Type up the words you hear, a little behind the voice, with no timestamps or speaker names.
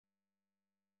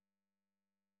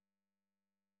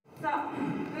So,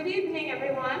 good evening,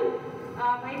 everyone.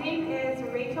 My name is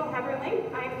Rachel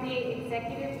Heberling. I'm the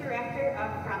Executive Director of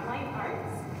Frontline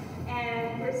Arts,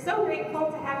 and we're so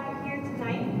grateful to have you here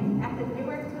tonight at the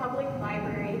Newark Public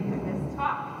Library for this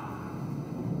talk.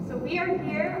 So we are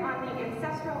here on the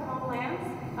ancestral homelands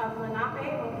of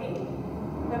Lenape-Hopi,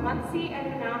 the Munsee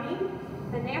and Unami,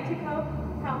 the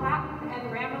Nanticoke, Powhatan,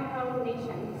 and Ramapo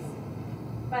nations.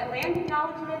 But land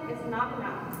acknowledgement is not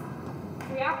enough.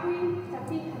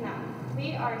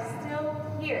 We are still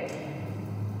here.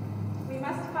 We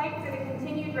must fight for the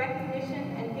continued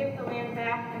recognition and give the land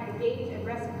back and engage in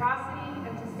reciprocity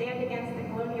and to stand against the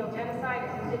colonial genocide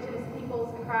of indigenous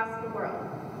peoples across the world.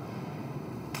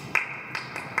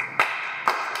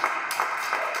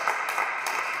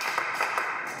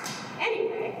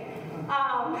 Anyway,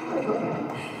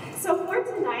 so for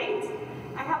tonight,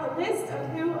 I have a list of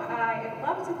who I'd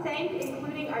love to thank,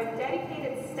 including our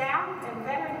dedicated staff and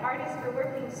veteran artists for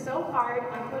working so hard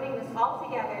on putting this all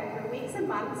together for weeks and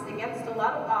months against a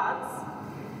lot of odds.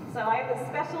 So I have a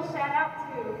special shout out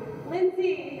to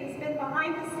Lindsay, who's been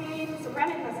behind the scenes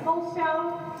running this whole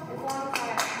show as long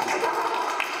as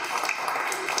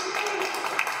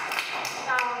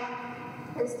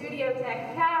her studio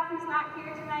tech Kath, who's not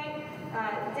here tonight,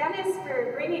 Dennis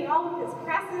for bringing all of his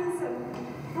presses and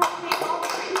help make all the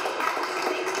printing happen.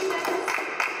 Thank you, Dennis.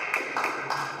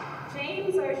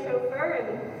 James, our chauffeur and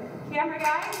camera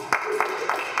guy.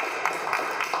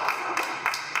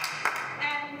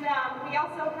 And we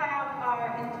also have our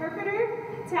interpreter,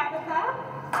 Tabitha.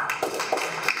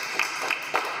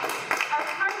 Our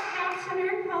card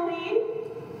captioner, Colleen.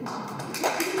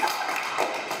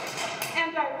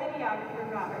 And our videographer,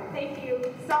 Robert. Thank you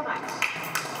so much.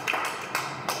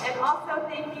 And also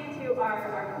thank you to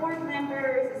our board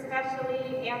members,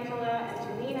 especially Angela and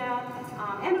Janina,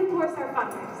 and of course our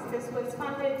funders. This was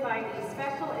funded by the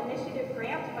Special Initiative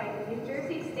Grant by the New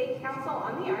Jersey State Council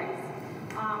on the Arts,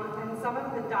 and some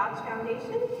of the Dodge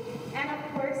Foundation. And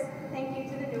of course, thank you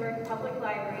to the Newark Public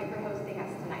Library for hosting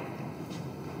us tonight.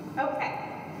 Okay,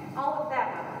 all of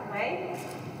that out of the way.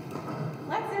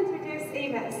 Let's introduce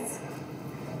Amos,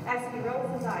 as he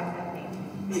rolls his eyes at me.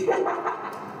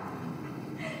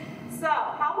 So,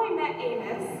 how I met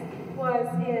Amos was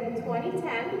in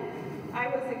 2010. I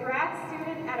was a grad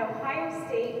student at Ohio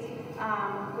State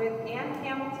with Ann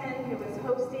Hamilton, who was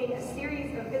hosting a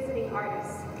series of visiting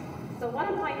artists. So one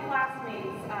of my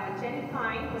classmates, Jenny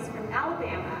Pine, was from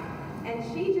Alabama, and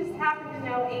she just happened to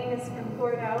know Amos from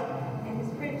Porto and his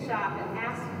print shop and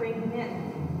asked to bring him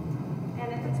in.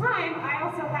 And at the time, I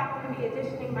also happened to be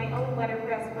editioning my own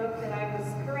letterpress book that I was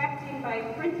correcting by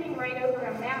printing right over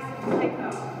a massive typo.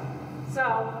 So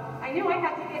I knew I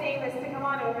had to get Amos to come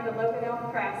on over to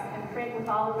Loganell Press and print with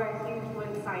all of our huge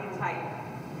wood sign type.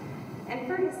 And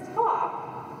for his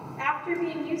talk, after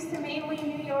being used to mainly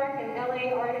New York and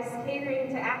LA artists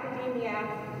catering to academia,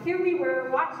 here we were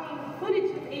watching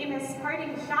footage of Amos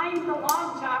carting Shine the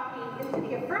Lawn Jockey into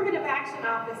the affirmative action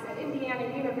office at Indiana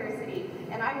University,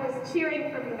 and I was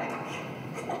cheering from the back.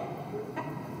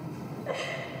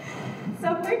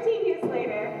 So 13 years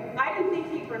later, I didn't think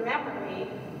he'd remember me,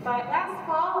 but last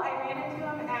fall I ran into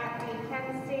him at the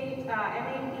Kent State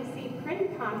MAPC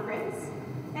print conference,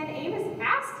 and Amos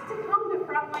asked to come to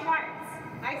Frontline Arts.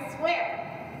 I swear,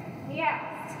 he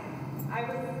asked. I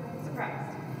was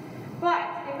surprised. But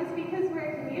it was because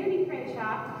we're a community print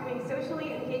shop doing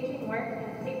socially engaging work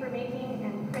in paper making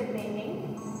and print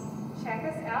making. Check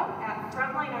us out at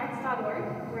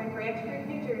frontlinearts.org. We're in Branchford,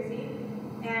 New Jersey,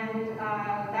 and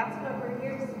that's what we're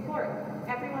here to support,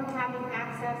 everyone having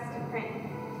access to print.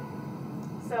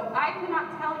 So I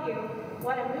cannot tell you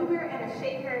what a mover and a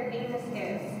shaker Amos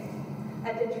is.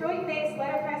 A Detroit-based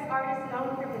letterpress artist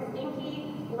known for his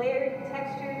inky, layered,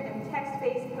 textured, and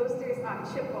text-based posters on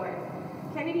chipboard.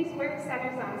 Kennedy's work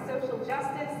centers on social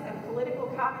justice and political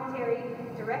commentary,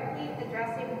 directly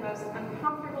addressing the most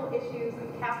uncomfortable issues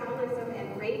of capitalism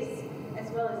and race, as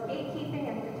well as gatekeeping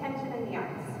and pretension in the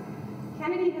arts.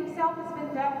 Kennedy himself has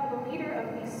been dubbed the leader of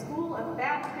the School of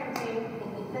Bad Printing,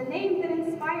 the name that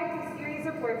inspired the series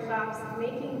of workshops,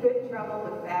 Making Good Trouble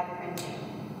with Bad Printing.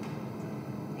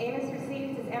 Amos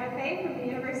received his MFA from the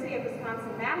University of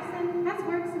Wisconsin-Madison, has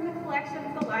works in the collection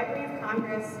of the Library of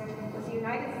Congress, was a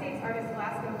United States Artist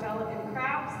Glasgow Fellow in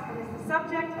Crafts, and is the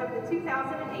subject of the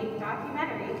 2008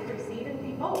 documentary, Proceed and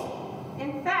Be Bold.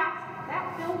 In fact,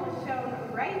 that film was shown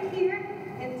right here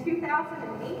in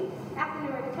 2008 at the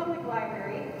Newark Public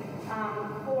Library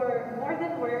for More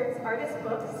Than Words, Artist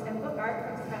Books, and Book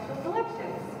Art from Special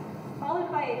Collections, followed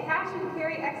by a cash and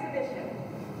carry exhibition.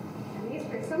 These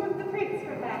were some of the prints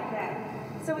from back then.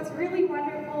 So it's really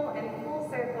wonderful and full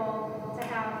circle to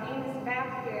have Amos back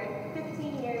arrived here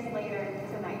 15 years later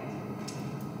tonight.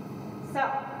 So,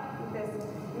 with this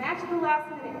magical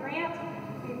last-minute grant,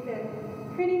 we've been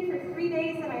printing for 3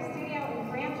 days in our studio in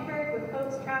Branchburg with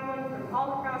folks traveling from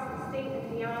all across the state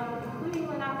and beyond, including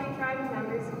Lenape tribal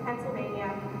members from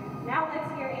Pennsylvania. Now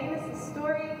let's hear Amos's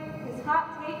story, his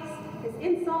hot takes, his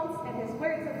insults, and his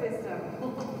words of wisdom.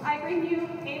 I bring you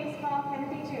Amos Paul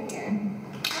Kennedy Jr.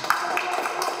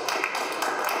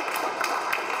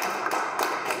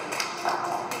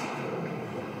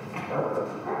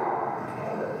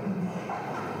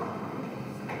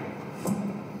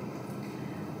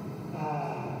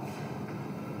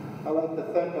 I'd like to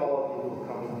thank all of you for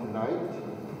coming tonight,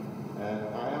 and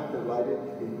I am delighted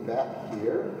to be back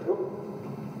here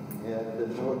at the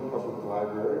Newark Public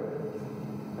Library.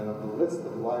 And of the list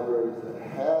of libraries that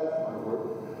has my work,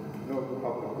 Newark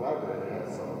Public Library has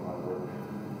some of my work.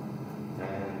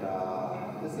 And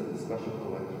this is a special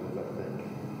collection, I think.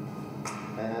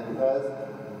 And as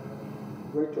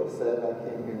Rachel said, I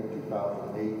came here in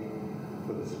 2008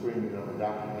 for the screening of a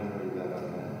documentary that I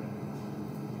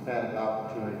had an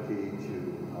opportunity to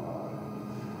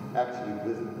actually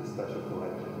visit the special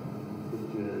collection,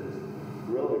 which is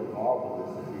really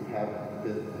marvelous if you haven't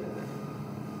been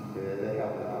there. They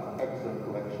have an excellent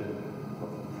collection of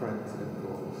prints and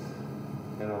books.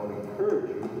 And I would encourage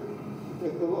you to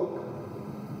take a look,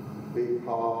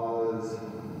 because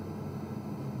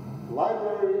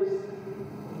libraries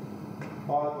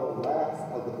are the last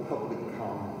of the public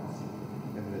commons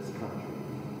in this country.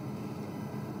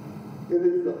 It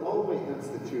is the only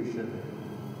institution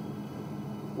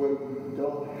where you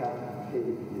don't have to pay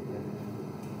to get in.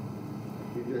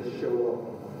 You just show up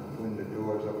when the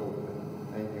doors are open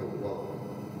and you're welcome.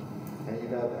 And you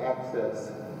have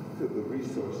access to the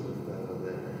resources that are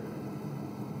there.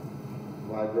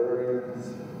 Librarians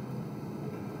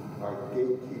are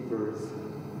gatekeepers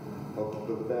of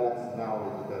the vast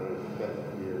knowledge that is spent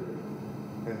here,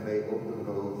 and they open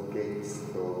those gates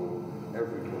so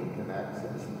everyone can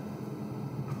access them.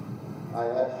 I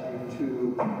ask you to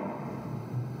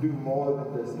do more than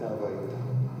just have a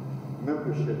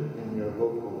membership in your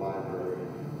local library,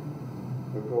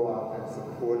 but go out and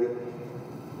support it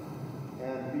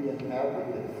and be an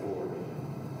advocate for it,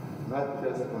 not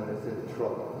just when it's in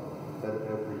trouble, but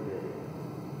every day.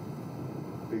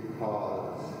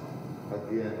 Because,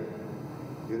 again,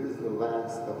 it is the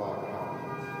last of our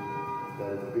commons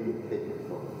that is being taken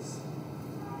from us.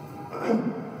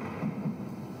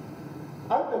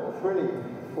 I've been printing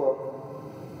for,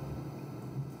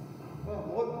 well,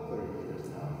 more than 30 years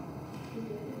now.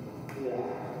 Yeah,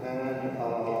 and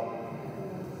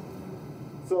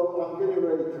so I'm getting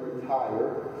ready to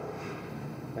retire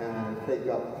and take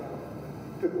up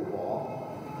pickleball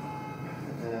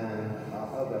and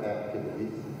other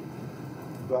activities.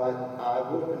 But I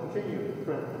will continue to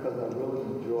print because I really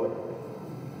enjoy it.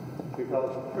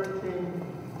 Because printing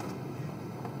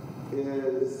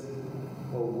is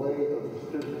a way of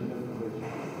distributing information.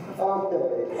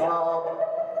 Okay.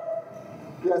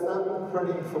 Yes, I've been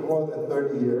printing for more than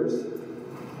 30 years.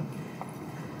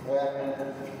 And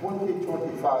in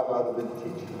 2025, I've been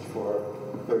teaching for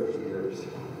 30 years.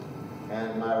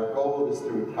 And my goal is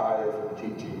to retire from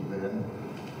teaching then.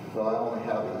 So I only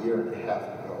have a year and a half to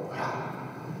go.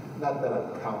 Not that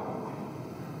I'm counting,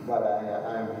 but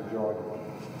I am enjoying it.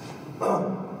 I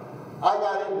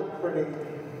got into printing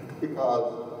because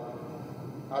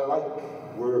I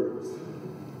like words.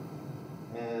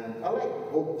 And I like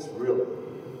books, really.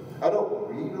 I don't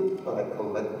read them, but I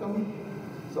collect them.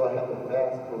 So I have a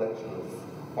vast collection of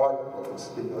art books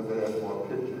because they have more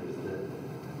pictures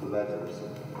than letters.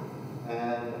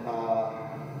 And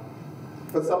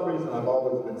for some reason, I've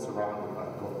always been surrounded by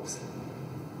books.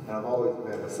 And I've always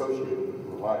been associated with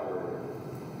the library.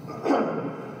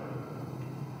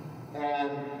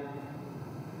 And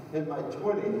in my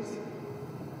 20s,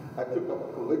 I took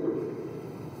up calligraphy.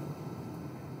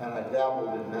 And I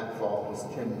dabbled in that for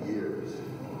almost 10 years.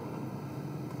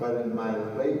 But in my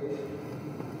late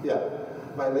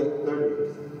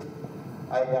 30s,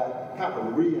 I got kind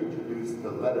of reintroduced to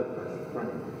letterpress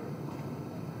printing.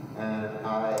 And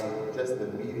I just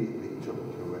immediately took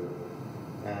to it.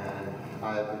 And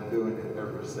I've been doing it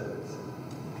ever since.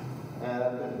 And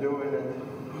I've been doing it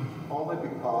only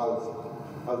because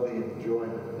of the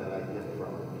enjoyment that I get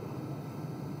from it.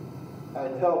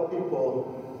 I tell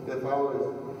people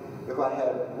if I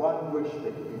had one wish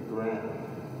that could be granted,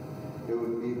 it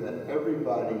would be that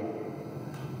everybody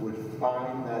would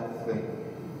find that thing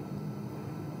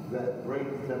that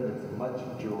brings them as much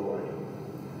joy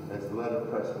as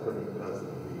letterpress printing does to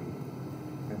me,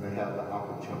 and they have the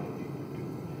opportunity to do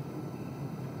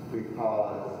it.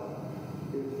 Because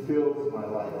it fills my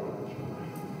life with joy.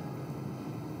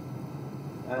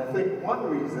 And I think one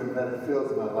reason that it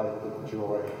fills my life with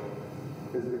joy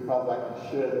is because I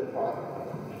can share the product.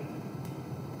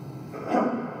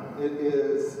 It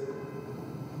is,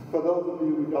 for those of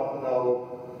you who don't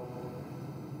know,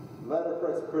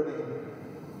 letterpress printing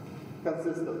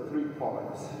consists of 3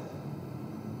 parts.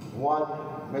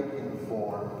 1, making the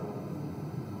form,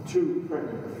 2,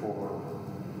 printing the form,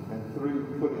 and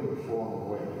 3, putting the form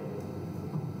away.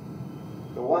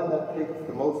 The one that takes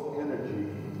the most energy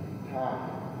and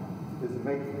time is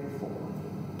making the form.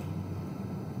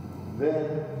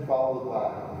 Then followed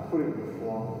by putting the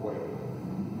form away.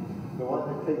 The one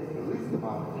that takes the least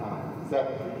amount of time is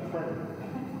actually printing.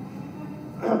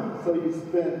 So you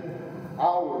spend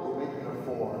hours making a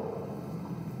form,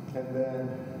 and then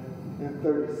in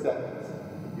 30 seconds,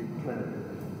 you print it.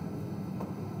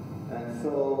 And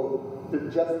so to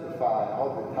justify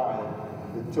all the time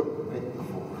it took to make the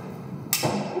form,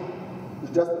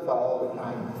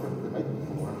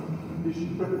 you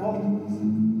should print multiples.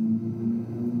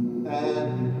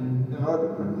 And in order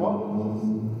to print multiples,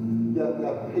 you have to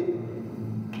have paper.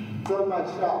 So in my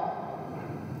shop,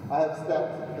 I have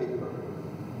stacks of paper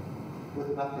with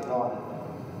nothing on it.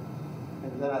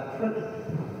 And then I print it.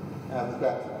 I have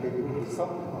stacks of paper with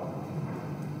something on it.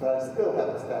 But I still have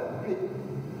a stack of paper.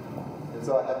 And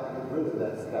so I have to get rid of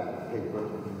that stack of paper.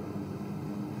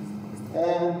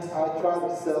 And I try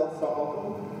to sell some of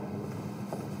them.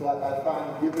 But I find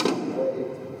giving them away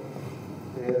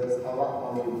is a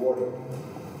lot more rewarding.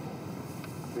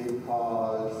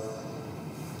 Because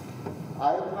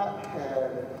I have not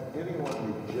had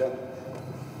anyone reject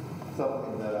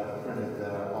something that I printed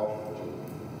that I offered to.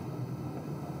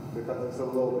 Because it's a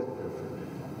little bit different.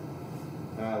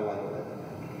 And I like that.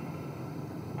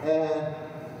 And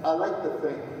I like to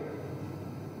think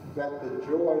that the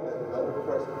joy that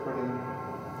letterpress printing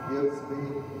gives me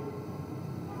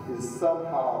is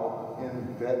somehow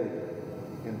embedded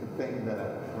in the thing that I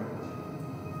print.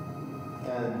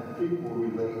 And people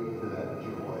relate to that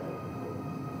joy.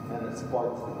 And it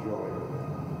sparks the joy.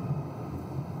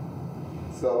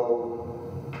 So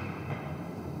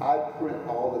I print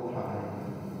all the time.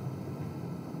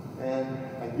 And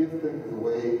I give things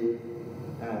away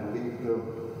and I leave them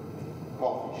in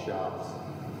coffee shops,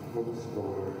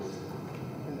 bookstores,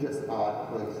 and just odd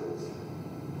places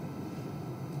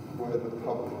where the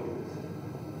public is.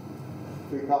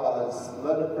 Because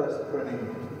letterpress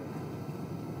printing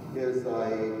is a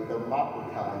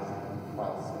democratizing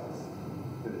process.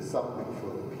 It is something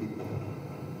for the people.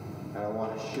 And I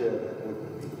want to share that with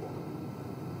the people.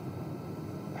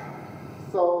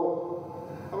 So,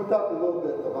 I'm going to talk a little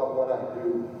bit about what I do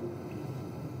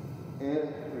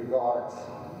in regards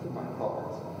to my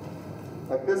cards.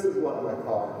 Like this is one of my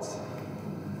cards,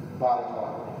 buy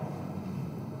art.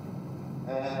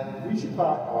 And we should buy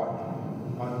art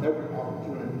on every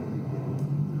opportunity we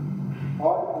get.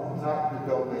 Art is not the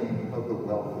domain of the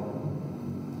wealthy.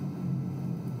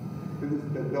 It is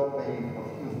the domain of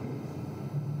humans.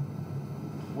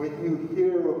 When you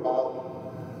hear about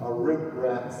a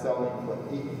Rembrandt selling for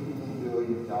 $18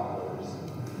 billion,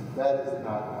 that is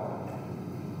not art.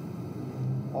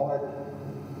 Art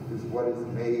is what is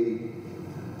made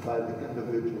by the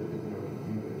individual in your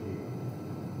community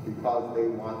because they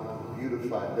want to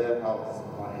beautify their house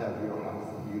or have your house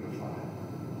beautified.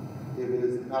 It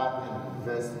is not an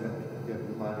investment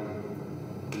in money,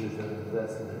 it is an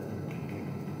investment in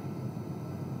community.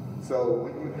 So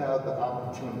when you have the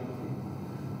opportunity,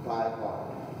 buy art.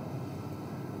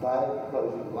 Buy it because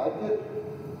you like it,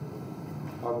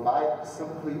 or buy it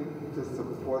simply to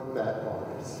support that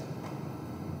artist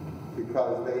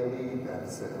because they need that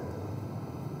sale.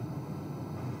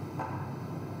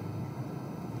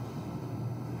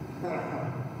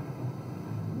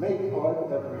 Make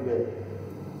art every day.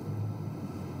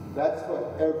 That's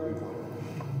for everyone.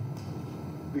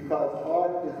 Because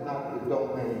art is not the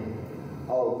domain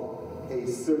of a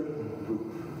certain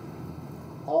group.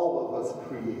 All of us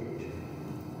create.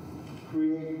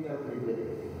 Create every day.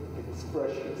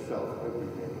 Express yourself every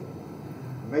day.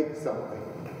 Make something.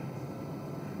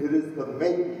 It is the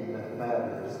making that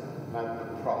matters, not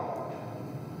the product.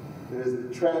 It is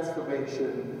the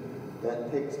transformation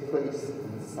that takes place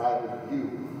inside of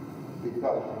you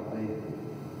because you made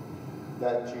it,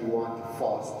 that you want to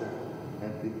foster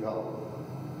and develop.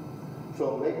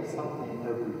 So make something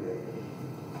every day.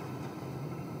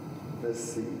 Let's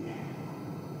see.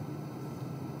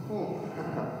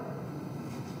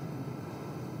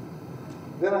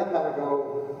 Then I kind of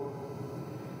go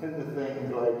into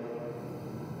things like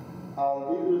our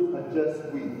leaders are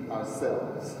just we,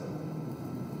 ourselves.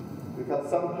 Because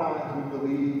sometimes we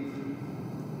believe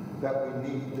that we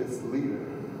need this leader,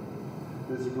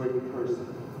 this great person.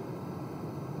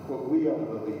 But we are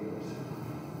the leaders.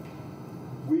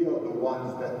 We are the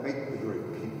ones that make the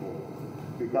great people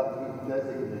because we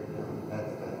designate them as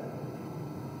that.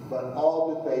 But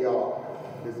all that they are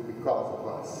is because of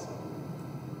us.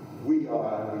 We are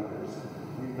our leaders.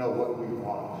 We know what we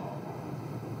want,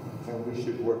 and we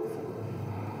should work for it.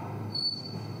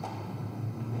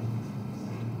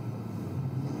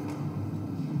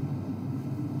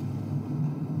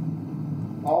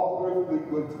 All earthly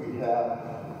goods we have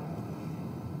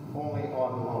only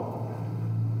on loan,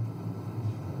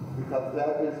 because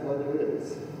that is what it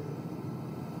is.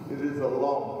 It is a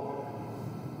loan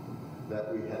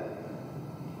that we have.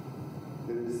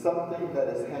 It is something that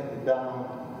is handed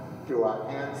down to our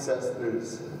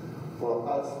ancestors for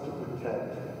us to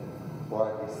protect for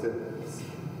our descendants.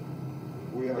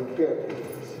 We are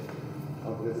caretakers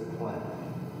of this planet,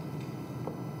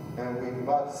 and we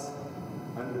must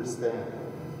understand it.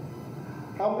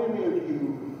 How many of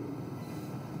you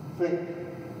think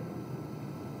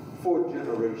 4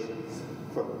 generations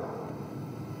from now?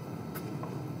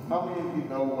 How many of you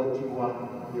know what you want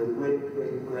your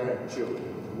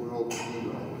great-great-grandchildren, the world to be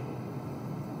like?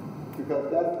 Because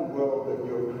that's the world that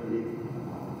you're creating.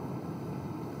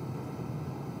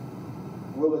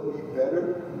 Will it be better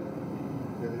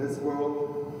than this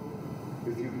world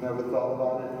if you've never thought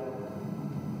about it?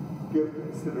 Give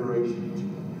consideration to it.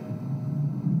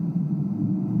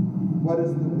 What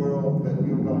is the world that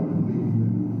you're going to leave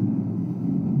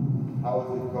them? How is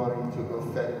it going to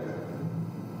affect them?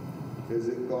 Is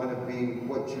it going to be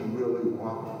what you really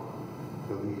want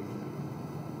to leave them?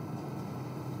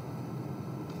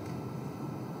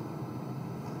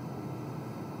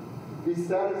 Be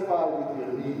satisfied with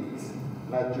your needs,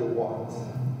 not your wants.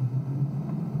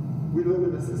 We live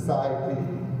in a society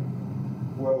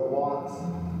where wants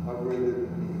are greater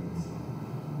than needs.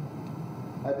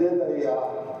 I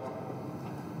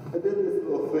did this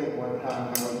little thing one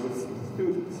time when I was with some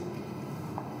students.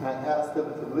 I asked them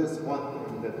to list one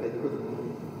thing that they couldn't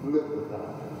live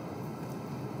without.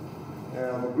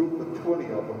 And a group of 20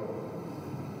 of them,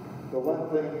 the one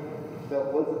thing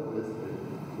that wasn't listed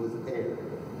was air.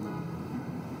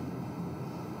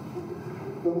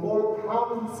 The more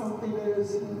common something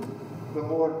is, the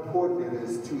more important it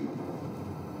is to you.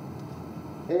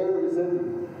 Air is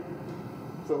everywhere,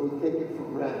 so we take it for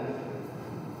granted.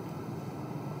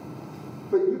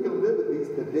 But you can live at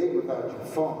least a day without your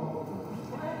phone.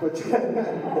 But you can't live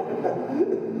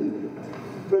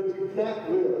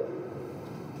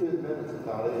 10 minutes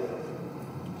without it.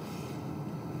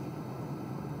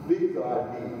 These are our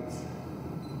needs.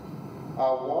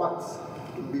 Our wants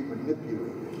can be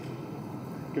manipulated,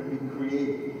 can be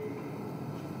created.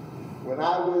 When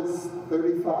I was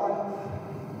 35,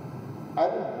 I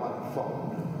didn't want a phone,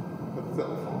 a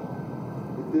cell phone.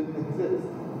 It didn't exist.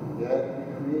 It had to be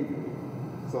created.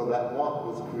 So that want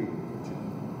was created.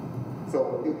 So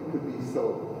it could be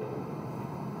sold.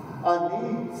 Our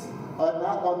needs are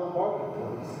not on the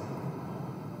marketplace,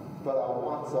 but our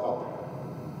wants are.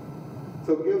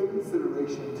 So give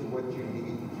consideration to what you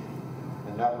need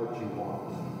and not what you want.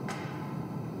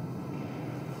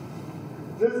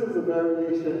 This is a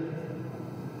variation.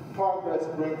 Progress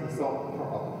brings its own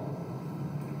problem.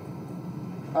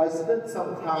 I spent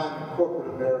some time in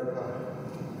corporate America,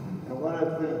 and one of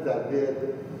the things I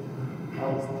did, I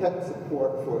was tech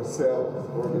support for a sales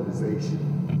organization.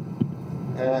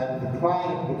 And the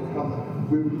client would come,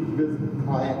 we would visit the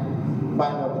client,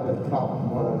 find out what the problem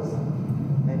was,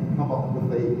 and come up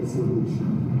with a solution.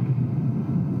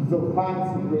 So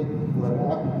clients were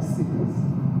happy to see us.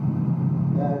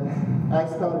 And I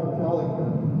started telling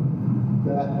them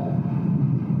that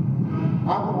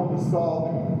I'm only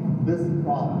solving this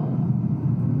problem,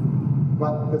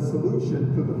 but the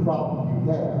solution to the problem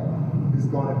you have is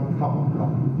going to become a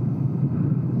problem.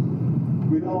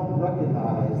 We don't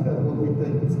recognize that what we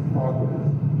think is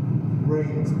progress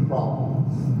brings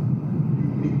problems,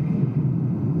 unique,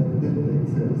 that didn't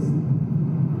exist.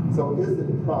 So is it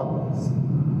progress?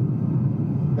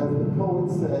 As the poet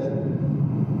said,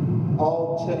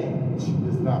 all change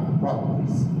is not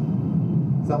progress.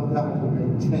 Sometimes we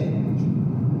may change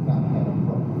and not have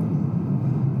progress.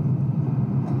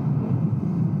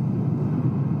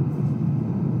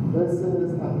 This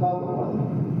is another one.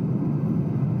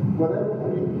 Whatever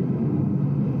we do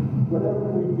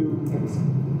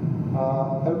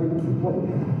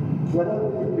whatever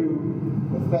we do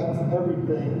affects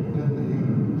everything in the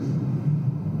universe.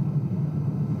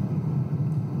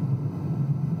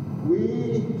 We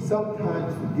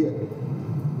sometimes forget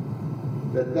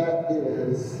that that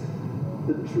is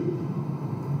the truth.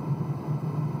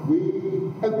 We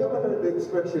Have you ever heard the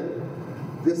expression,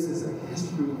 this is a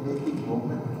history-making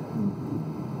moment?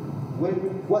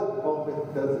 What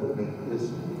moment doesn't make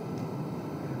history?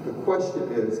 The question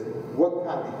is, what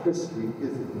kind of history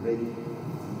is it making?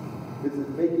 Is it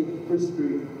making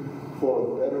history for a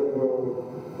better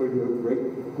world for your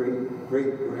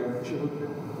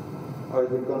great-great-great-grandchildren? Or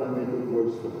is it going to make it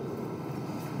worse for them?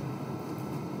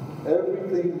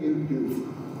 Everything you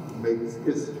do makes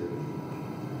history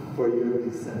for your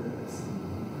descendants.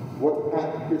 What kind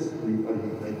of history are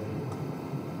you making?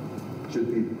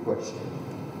 Should be the question.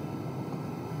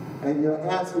 And your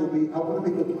answer will be, I want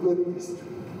to make a good history.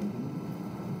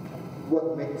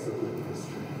 What makes a good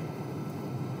history?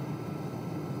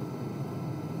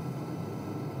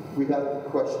 We have to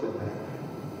question that.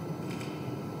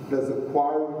 Does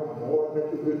acquiring more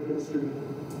make a good history?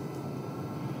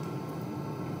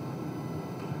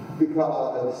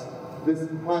 Because this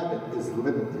planet is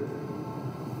limited.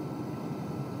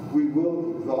 We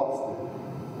will exhaust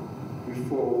it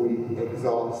before we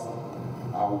exhaust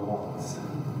our wants.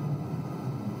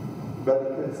 But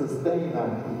it can sustain our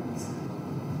needs.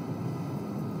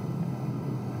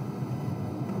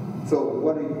 So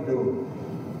what are you doing?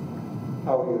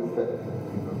 How are you affecting the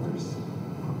universe?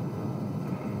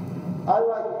 I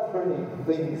like printing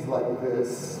things like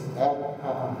this,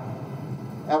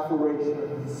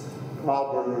 affirmations,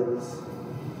 proverbs,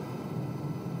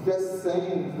 just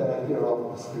sayings that I hear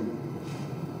off the street,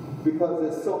 because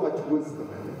there's so much wisdom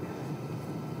in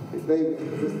it. They've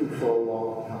existed for a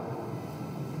long time.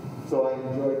 So I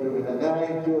enjoy doing that, and I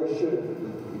enjoy sharing it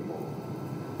with people.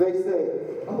 They say,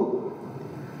 oh,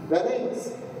 that Amos,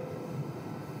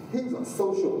 he's a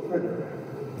social printer.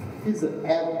 He's an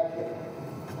advocate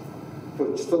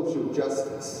for social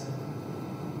justice.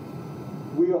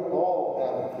 We are all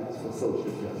advocates for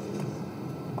social justice.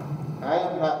 I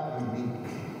am not unique.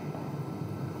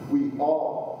 We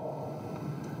all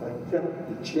attempt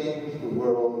to change the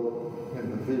world in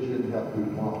the vision that we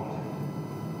want.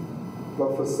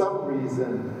 But for some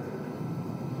reason,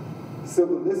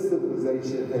 this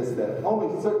civilization is that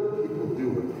only certain people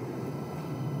do it,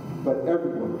 but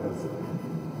everyone does it.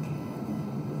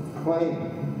 Claim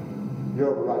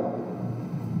your right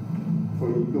for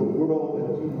the world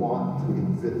that you want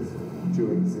to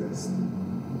exist.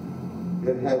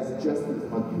 It has just as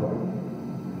much right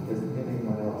as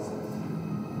anyone else's.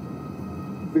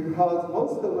 Because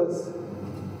most of us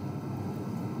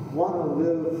want to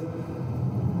live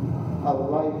a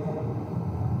life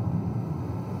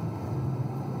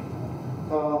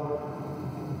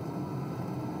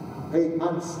an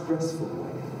unstressful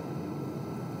life.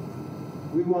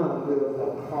 We want to live a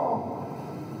calm life.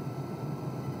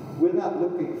 We're not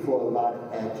looking for a lot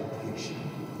of agitation.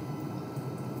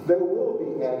 There will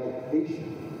be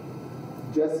agitation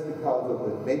just because of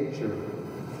the nature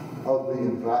of the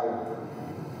environment.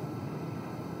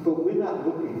 But we're not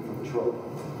looking for trouble.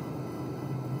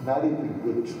 Not even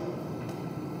good trouble.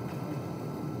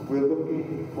 We're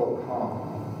looking for calm,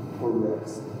 for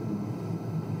rest.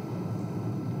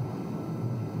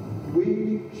 We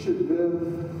should live,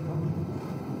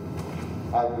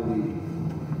 I believe,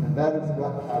 and that is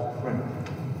what I print,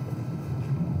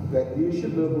 that you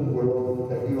should live a world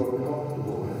that you are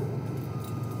comfortable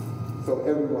in, so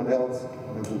everyone else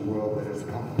can live a world that is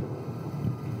comfortable.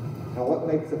 Now, what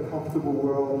makes a comfortable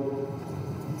world?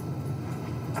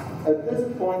 At this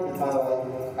point in my life,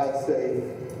 I say,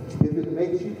 if it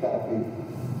makes you happy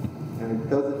and it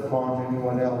doesn't harm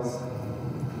anyone else,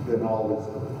 then all is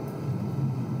good.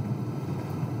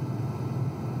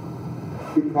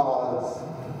 Because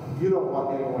you don't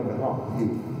want anyone to harm you.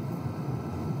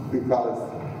 Because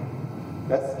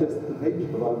that's just the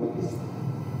nature of our beast.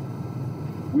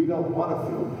 We don't want to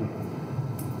feel pain.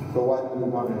 So why do we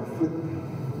want to inflict pain?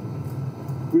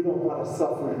 We don't want to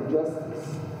suffer injustice.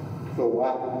 So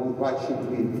why should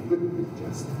we inflict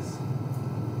injustice?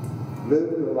 Live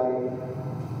the life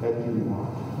that you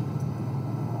want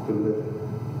to live.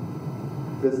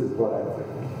 This is what I think.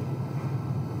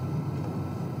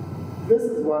 This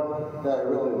is one that I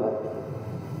really like.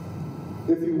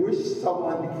 If you wish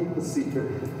someone to keep a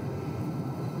secret,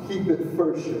 keep it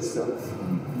first yourself.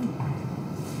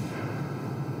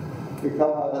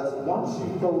 Because once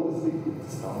you told a secret to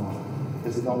someone,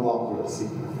 it's no longer a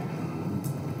secret.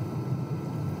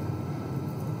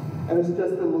 And it's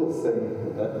just a little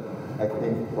saying that I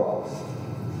came across.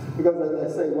 Because as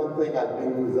I say, one thing I do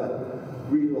is I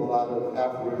read a lot of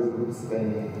aphorisms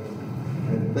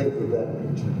and things of that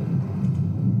nature.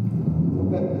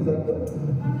 Okay, is that good?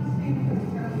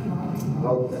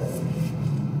 Okay.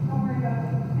 Don't worry about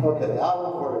it. Okay, I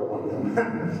won't worry about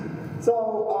them. So,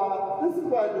 this is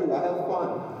what I do. I have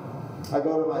fun. I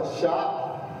go to my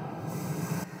shop,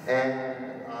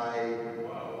 And I...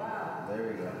 Wow. There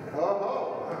we go.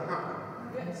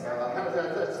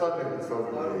 That's suddenly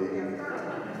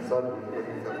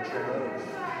looking for change.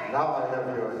 Now I have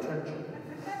your attention.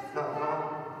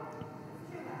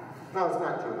 No, it's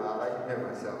not too loud. I can hear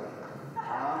myself.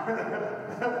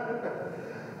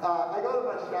 I go to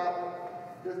my shop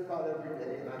just about every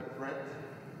day and I print.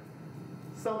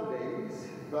 Some days,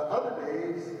 but other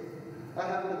days, I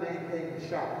have to maintain the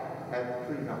shop. I have to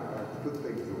clean up, I have to put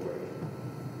things away.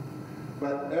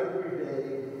 But every day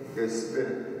is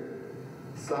spent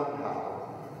somehow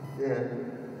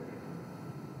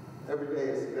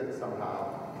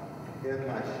in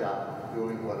my shop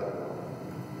doing what I love.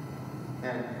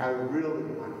 And I really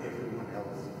want everyone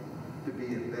else to be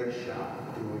in their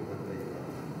shop doing what they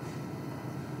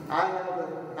love.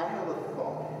 I have a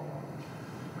thought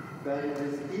that it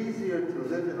is easier to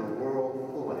live in a world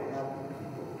full of happy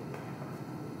people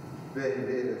than it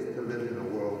is to live in a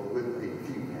world with a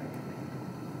few happy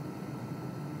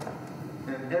people.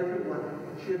 And everyone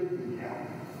should be happy.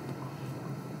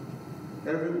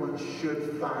 Everyone should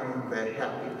find their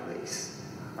happy place,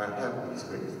 our happy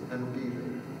space, and be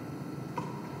there.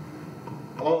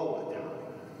 All the time.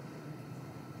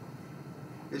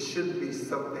 It shouldn't be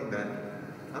something that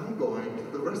I'm going to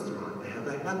the restaurant to have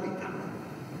a happy time.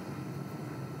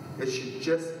 It should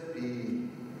just be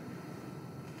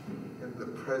in the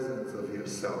presence of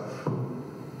yourself.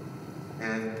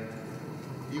 And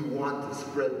you want to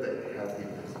spread that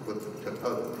happiness to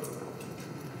other people.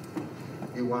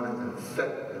 You want to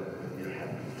infect them with your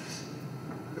happiness.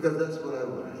 Because that's what I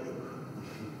want to do.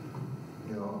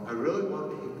 You know, I really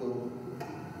want people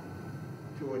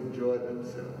to enjoy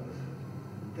themselves,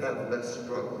 to have less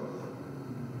struggle.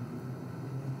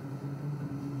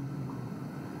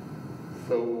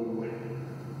 So,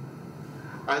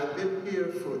 I've been here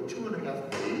for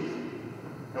 2.5 days,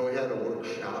 and we had a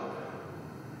workshop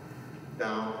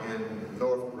down in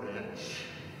North Branch,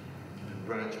 in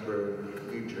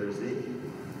Branchburg, New Jersey,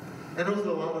 and it was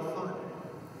a lot of fun.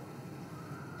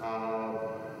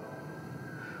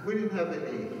 We didn't have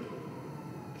any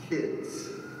kids,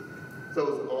 so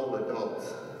it was all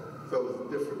adults, so it was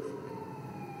different for me.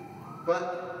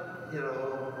 But, you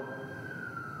know,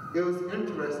 it was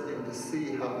interesting to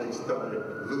see how they started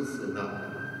to loosen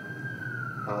up,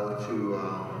 how to,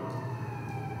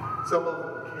 some of them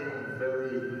became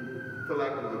very, for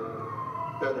lack of a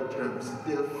better term,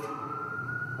 stiff,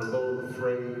 a little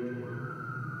afraid.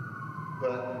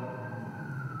 But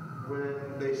when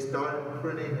they started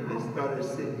printing and they started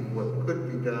seeing what could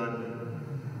be done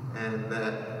and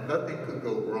that nothing could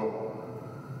go wrong,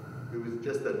 it was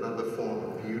just another form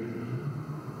of beauty.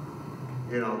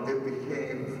 You know, it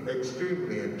became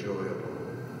extremely enjoyable.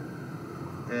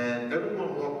 And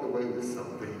everyone walked away with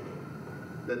something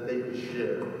that they could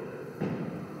share.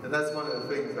 And that's one of the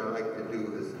things I like to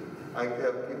do is I like to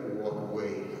have people walk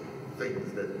away with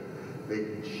things that they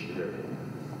can share.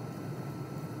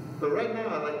 But right now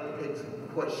I'd like to take some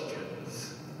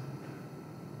questions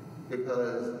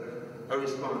because I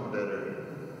respond better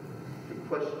to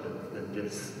questions than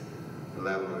just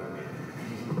blabbering.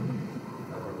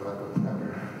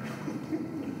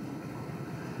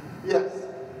 Yes?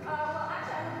 Well,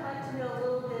 actually, I would like to know a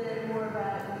little bit more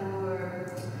about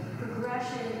your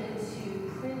progression into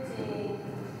printing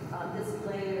this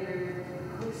layered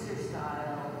poster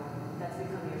style that's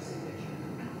become your signature.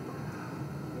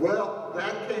 Well,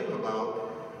 that came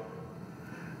about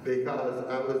because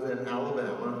I was in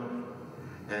Alabama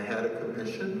and had a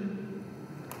commission,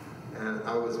 and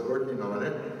I was working on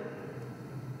it,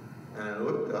 and I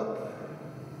looked up,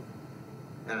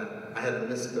 and I had a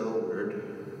misspelled word,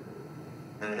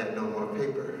 and I had no more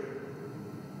paper.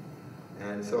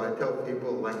 And so I tell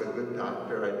people, like a good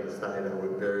doctor, I decided I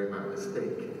would bury my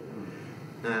mistake.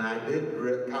 And I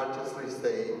did consciously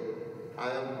say, I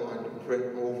am going to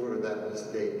print over that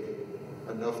mistake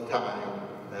enough time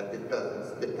that it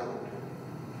doesn't stick out.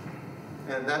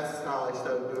 And that's how I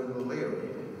started doing the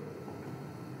layering.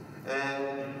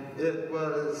 And it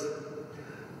was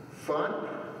fun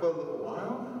for a little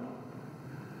while,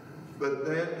 but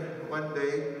then one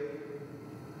day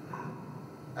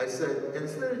I said,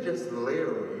 instead of just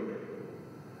layering,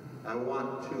 I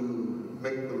want to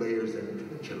make the layers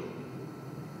intentional.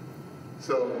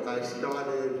 So I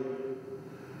started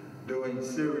doing a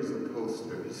series of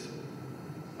posters.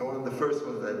 And one of the first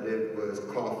ones I did was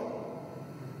coffee.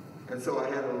 And so I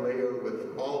had a layer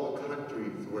with all the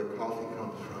countries where coffee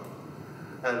comes from.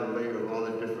 I had a layer of all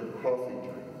the different coffee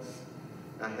drinks.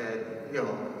 I had, you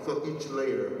know, so each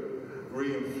layer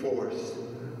reinforced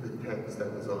the text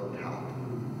that was on top.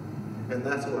 And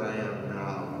that's where I am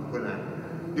now when I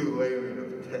do layering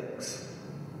of text.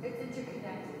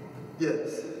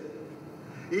 Yes.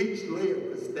 Each layer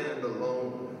could stand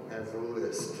alone as a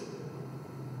list,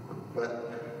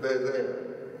 but they're there.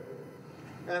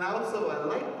 And also, I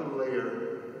like the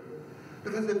layer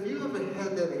because if you ever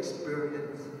had that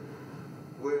experience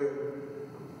where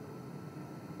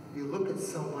you look at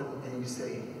someone and you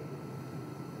say,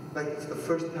 like it's the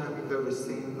first time you've ever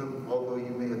seen them, although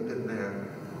you may have been there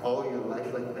all your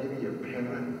life, like maybe your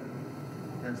parent,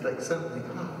 and it's like something,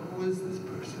 who is this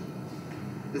person?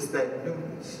 It's that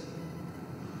newness.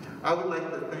 I would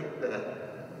like to think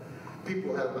that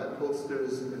people have my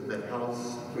posters in their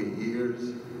house for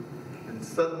years, and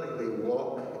suddenly they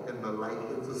walk and the light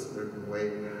hits a certain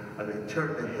way, or they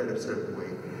turn their head a certain way,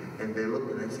 and they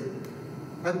look and they say,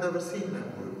 I've never seen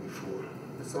that word before.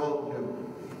 It's all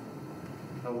new.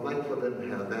 I would like for them to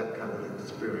have that kind of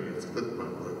experience with my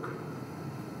work.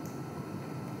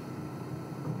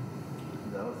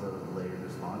 That was a layered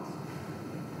response.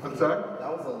 I'm sorry?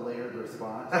 That was a layered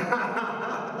response.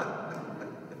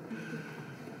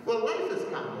 Well, life is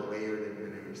kind of layered in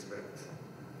many respects.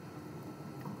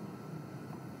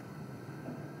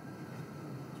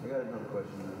 I got another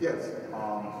question. Yes.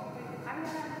 I'm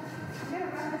gonna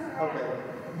run this around. Okay.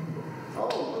 Oh,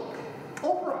 look.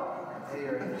 Oprah. Hey,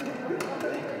 Eric.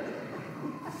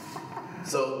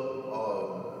 So,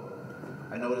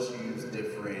 I noticed you use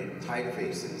different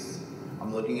typefaces.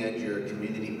 I'm looking at your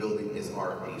community building is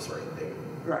art piece right there.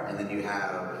 Right. And then you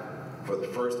have, for the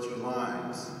first 2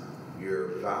 lines,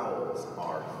 your vowels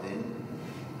are thin,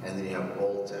 and then you have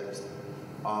bold text.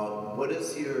 What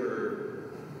is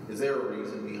is there a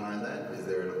reason behind that? Is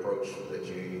there an approach that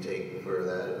you take for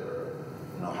that?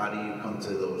 Or, how do you come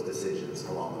to those decisions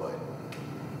along the way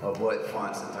of what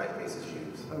fonts and typefaces you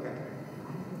use? Okay.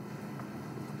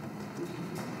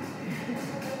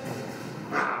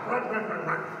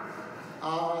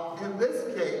 In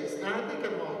this case, and I think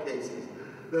in all cases,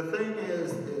 the thing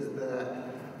is that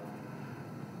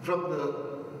from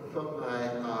my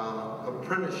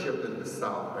apprenticeship in the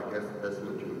South, I guess that's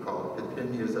what you would call it, the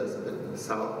 10 years I spent in the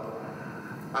South,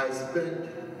 I spent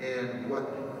in what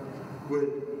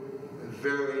would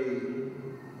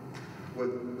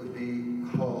be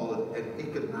called an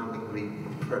economically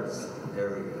depressed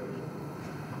area.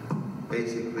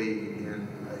 Basically in an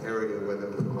area where there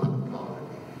was a lot of poverty.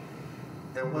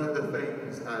 And one of the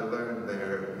things I learned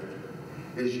there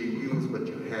is you use what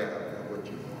you have and what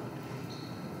you want.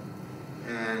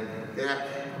 And that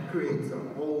creates a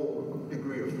whole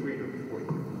degree of freedom for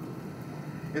you.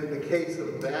 In the case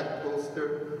of that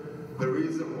poster, the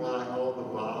reason why all the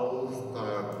vowels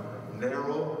are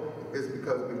narrow is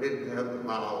because we didn't have the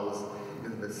vowels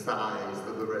in the size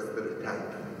of the rest of the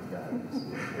type.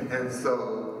 And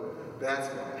so that's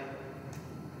why.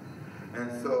 And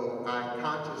so I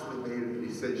consciously made a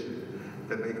decision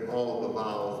to make all the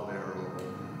vowels narrow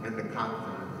and the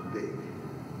consonants big.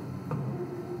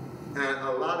 And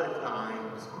a lot of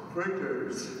times,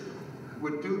 printers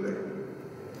would do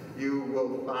that. You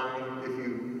will find, if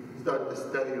you start to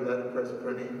study letterpress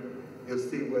printing, you'll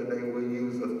see where they will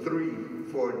use a 3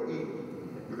 for an E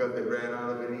because they ran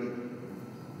out of an E.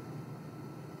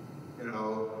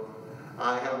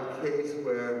 I have a case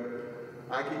where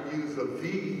I can use a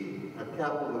V, a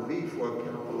capital V for a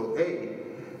capital A,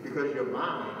 because your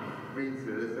mind reads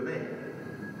it as an A,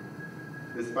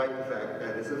 despite the fact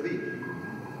that it's a V.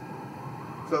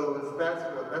 So that's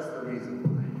the reason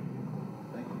why.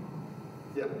 Thank you.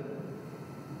 Yeah.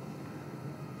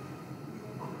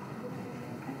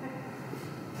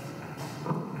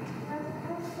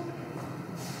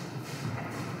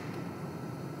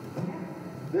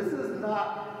 This is not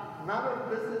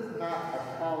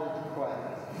a college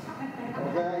class,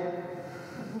 okay?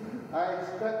 I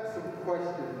expect some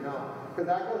questions, because I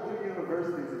go to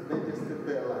universities and they just sit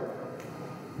there like,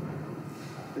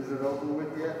 is it over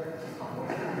with yet?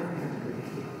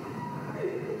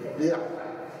 Yeah.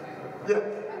 Yeah.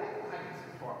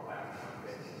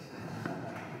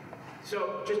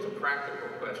 So just a practical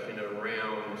question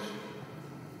around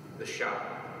the shop.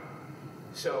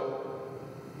 So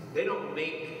they don't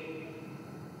make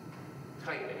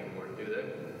type anymore, do they?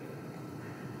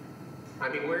 I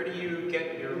mean, where do you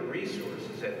get your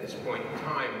resources at this point in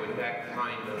time with that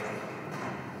kind of,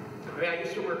 I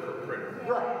used to work for a printer.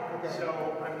 Right. Okay. So,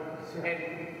 and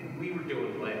we were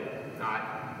doing lead,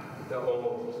 not the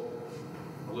old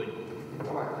wood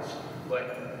parts.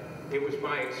 But it was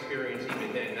my experience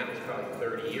even then, that was probably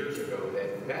 30 years ago,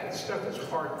 that stuff is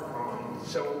hard to find.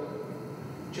 So,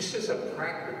 just as a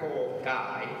practical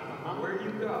guy, where do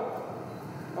you go?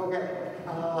 Okay,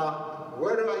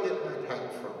 where do I get my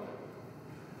type from?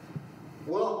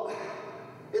 Well,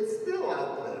 it's still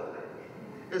out there.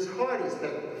 It's hard as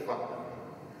heck to find.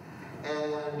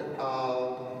 And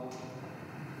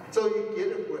so you get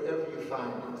it wherever you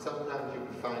find it. Sometimes you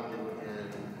can find it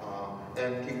in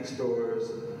antique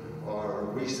stores or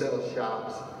resale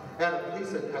shops. And a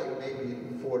piece of type may be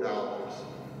 $4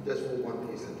 just for one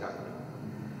piece of type.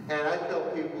 And I tell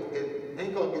people it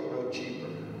ain't gonna get no cheaper,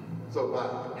 so buy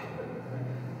it.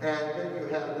 And then you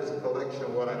have this collection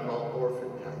of what I call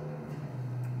orphan type.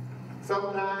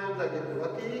 Sometimes I get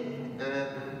lucky, and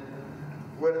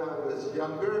when I was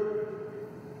younger,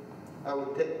 I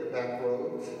would take the back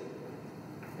roads.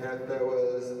 And if there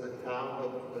was a town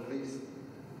of, at least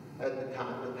at the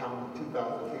time, a town of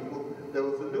 2,000 people, there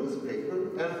was a newspaper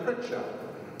and a print shop.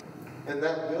 And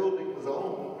that building was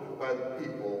owned by the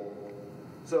people.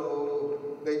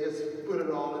 So they just put it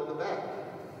all in the back.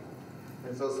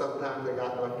 And so sometimes I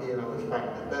got lucky and I was finding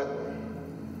it that way.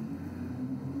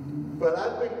 But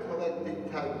I've been collecting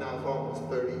type now for almost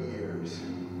 30 years.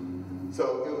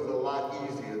 So it was a lot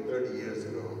easier 30 years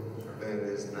ago than it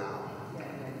is now.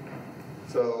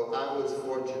 So I was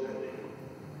fortunate,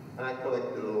 and I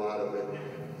collected a lot of it.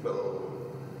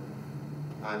 So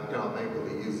I'm able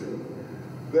to use it.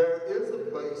 There is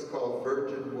a place called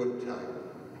Virgin Wood Type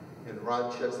in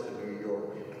Rochester, New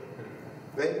York.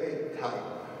 They make type,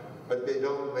 but they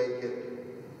don't make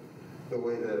it the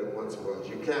way that it once was.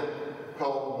 You can't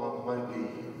call them on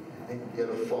Monday and get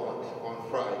a font on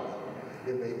Friday.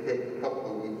 It may take a couple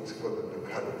of weeks for them to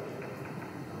cut it.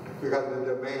 Because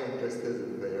the demand just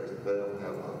isn't there. They don't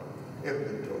have an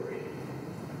inventory.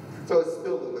 So it's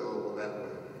still available that way.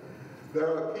 There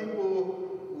are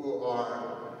people who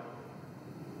are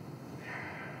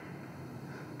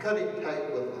cutting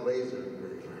type with a laser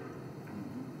engraver.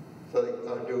 So they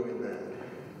are doing that.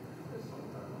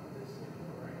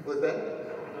 What's that?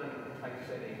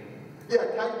 Typesetting. Yeah,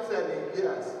 typesetting,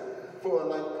 yes. For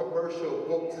like commercial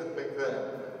books and things like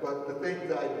that. But the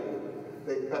things I do,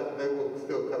 they will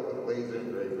still cut with laser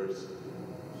engravers.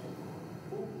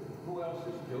 Who else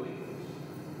is doing this?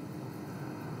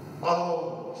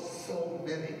 Oh, so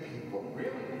many people.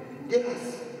 Really?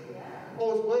 Yes.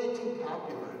 Oh, it's way too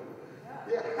popular.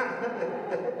 Yeah.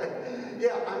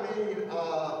 Yeah, I mean,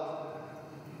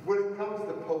 when it comes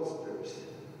to posters,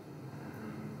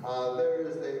 there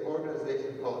is an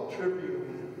organization called Tribune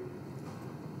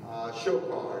Show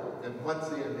Card in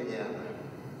Muncie, Indiana.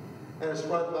 And it's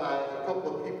run by a couple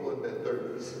of people in their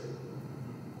 30s.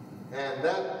 And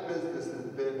that business has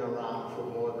been around for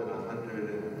more than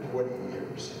 120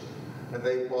 years. And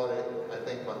they bought it, I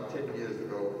think, about 10 years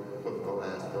ago from the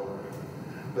last owner.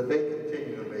 But they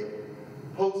continue to make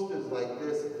posters like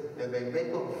this, and they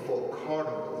make them for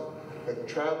carnivals. Like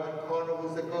traveling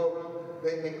carnivals that go around,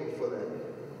 they make them for that.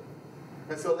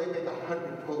 And so they make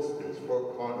 100 posters for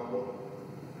a carnival,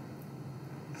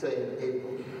 say in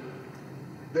April.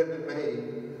 Then in May,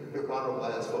 the carnival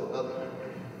lasts for another 100.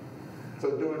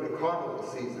 So during the carnival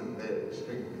season, they're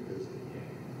extremely busy.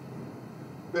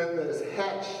 Then there's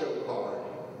Hat Show Card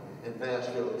in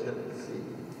Nashville, Tennessee.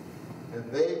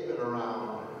 And they've been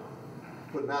around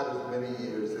for not as many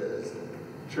years as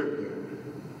Tribune.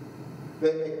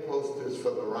 They make posters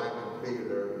for the Ryman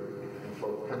Theater and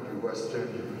for country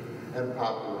western and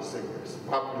popular singers,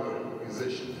 popular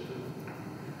musicians.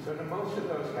 So do most of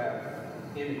those have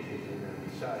images in them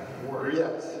besides words?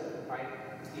 Yes. I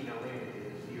see no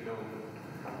images. You don't.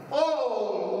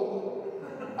 Oh!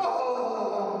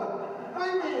 Oh! I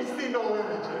mean you see no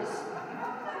images.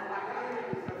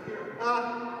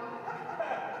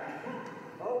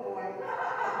 Oh boy.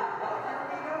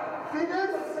 See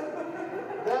this?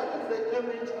 That is the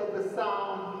image of the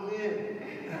sound min.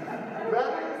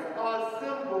 That is our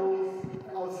symbols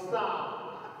of sound.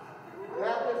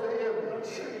 That is the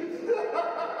image.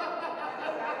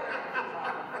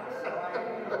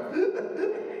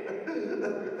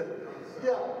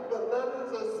 Yeah, but letters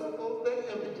are symbols, they're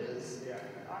images.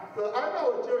 So I know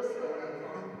what you're saying.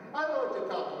 I know what you're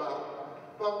talking about,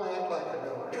 but I'm going to act like I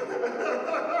don't.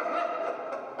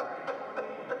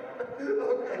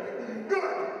 Okay, good.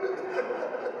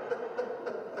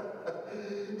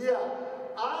 Yeah,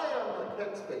 I am a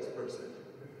text-based person.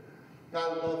 I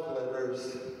love letters.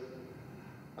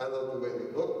 I love the way they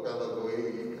look. I love the way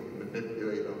you can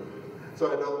manipulate them. So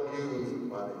I don't use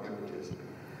a lot of images.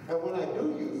 And when I do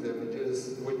use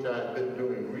images, which I've been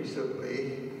doing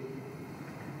recently,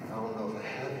 I don't know if I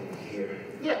have it here.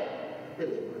 Yeah,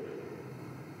 here's one.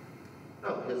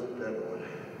 Oh, here's a better one.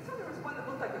 So there was one that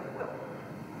looked like a quilt.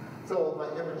 So my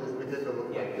images begin to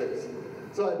look like this.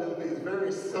 So I do these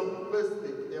very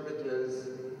simplistic images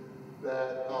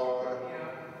that are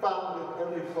found in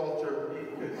every culture.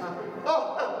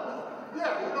 Oh,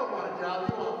 yeah, you know my job,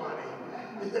 you want money.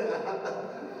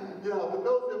 Yeah, but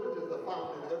those images are found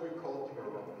in every culture.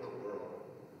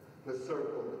 the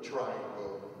circle, the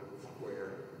triangle, the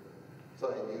square. So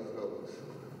I use those.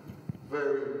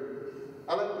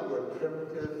 I like the word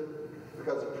primitive,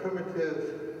 because primitive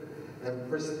and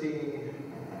pristine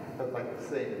have like the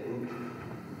same root.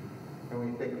 And when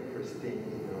you think of pristine,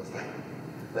 you know, it's like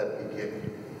that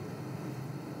beginning.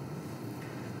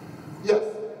 Yes?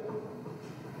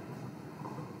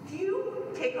 Do you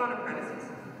take on apprentices?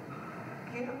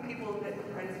 Do you have people that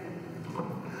apprentice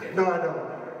you? No, I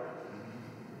don't.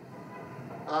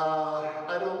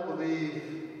 I don't believe,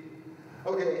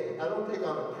 okay, I don't take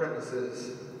on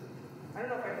apprentices. I don't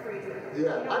know if I phrased it.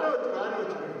 Yeah, I know what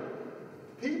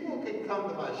you mean. People can come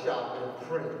to my shop and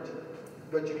print,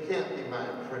 but you can't be my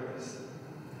apprentice.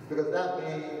 Because that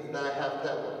means that I have to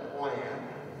have a plan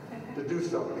to do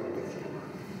something with you.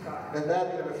 And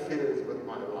that interferes with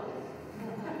my life.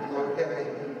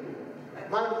 Okay?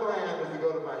 My plan is to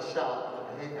go to my shop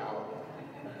and hang out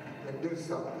and do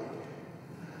something.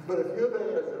 But if you're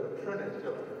there as an apprentice,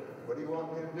 you're like, what do you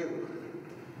want me to do?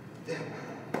 Yeah.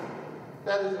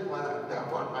 That isn't what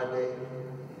I want my day.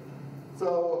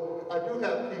 So I do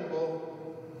have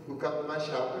people who come to my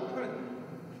shop and print.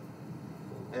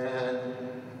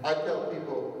 And I tell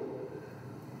people,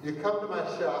 you come to my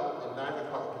shop at 9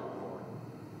 o'clock in the morning.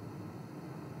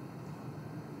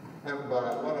 And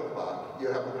by 1 o'clock, you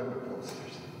have 100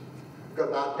 posters.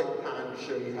 Because I'll take time to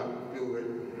show you how to do it,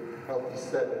 help you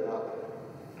set it up.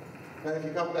 And if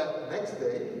you come back the next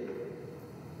day,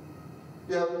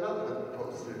 you have another 100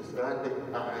 posters. And I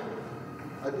take time.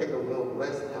 I take a little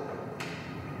less time.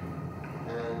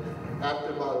 And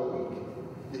after about a week,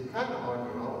 you're kind of on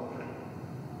your own.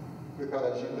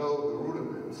 Because you know the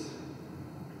rudiments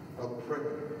of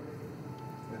printing.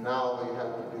 And now all you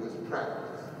have to do is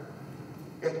practice.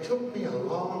 It took me a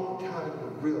long time to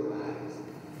realize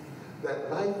that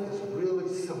life is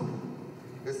really simple.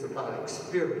 It's about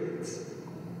experience.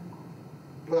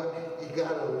 But you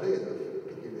gotta live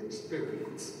to get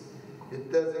experience.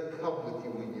 It doesn't come with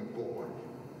you when you're born.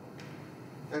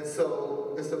 And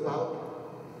so it's about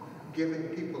giving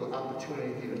people the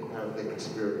opportunity to have the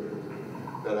experience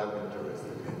that I'm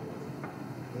interested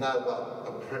in. Not about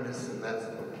apprentice, and that's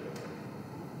okay.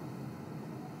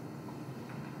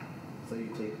 So you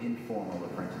take informal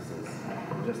apprentices.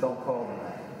 Just don't call them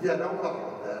that. Yeah, don't call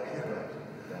it that.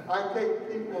 Yeah. I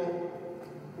take people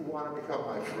who want to become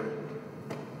my friend.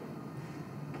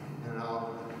 You know,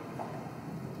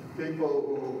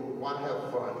 people who want to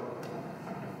have fun.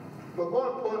 But more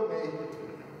importantly,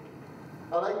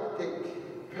 I like to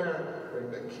take parents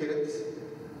bring their kids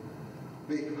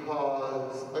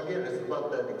because, again, it's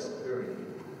about that experience.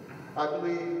 I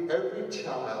believe every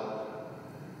child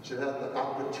should have the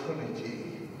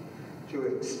opportunity to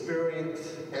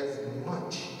experience as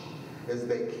much as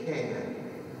they can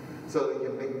so they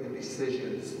can make the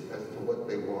decisions as to what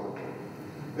they want.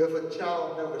 If a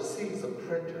child never sees a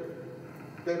printer,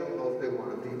 they don't know if they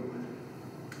want to be one.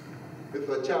 If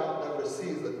a child never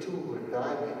sees a tool and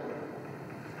die maker,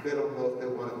 they don't know if they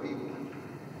want to be one.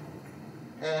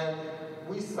 And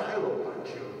we silo our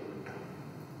children.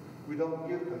 We don't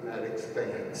give them that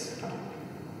expanse.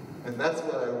 And that's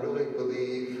what I really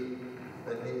believe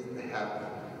that needs to happen.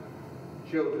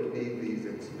 Children need these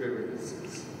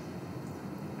experiences.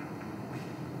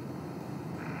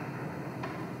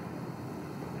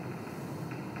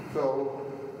 So,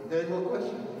 any more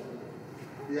questions?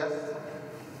 Yes?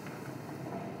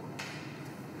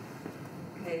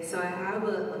 Okay, so I have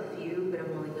a few, but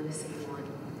I'm only going to say one.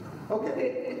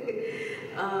 Okay.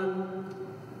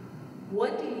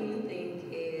 What do you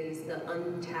think is the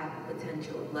untapped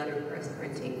potential of letterpress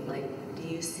printing? Like, do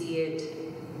you see it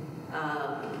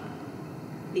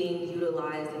being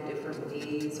utilized in different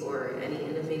ways, or any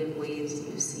innovative ways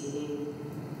you've seen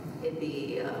it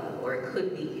be, or it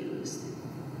could be used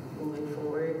moving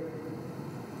forward?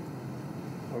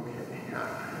 Okay.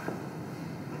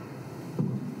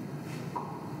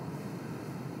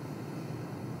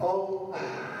 Oh,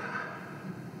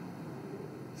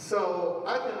 so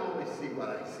I can only see what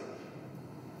I see.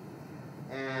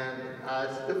 And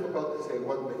it's difficult to say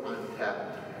what the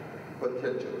untapped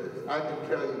potential is. I can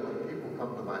tell you when people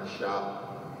come to my shop,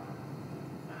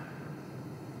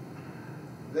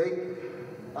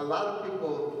 a lot of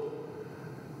people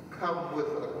come with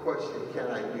a question, can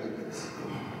I do this?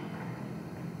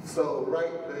 So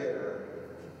right there,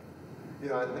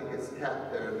 I think it's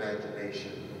tapped their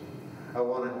imagination. I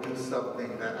want to do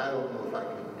something that I don't know if I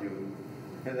can do.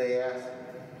 And they ask me.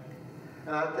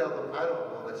 And I tell them, I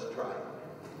don't know, let's try it.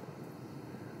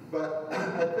 But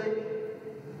I think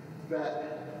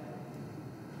that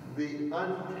the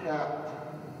untapped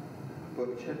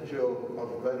potential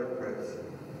of letterpress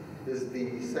is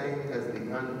the same as the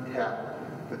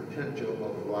untapped potential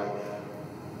of life.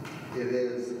 It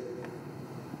is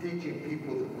teaching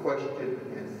people to question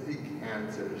and seek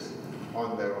answers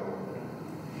on their own.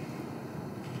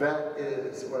 That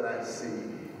is what I see.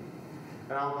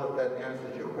 And I don't know if that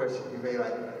answers your question. You may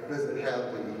like, does it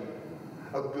have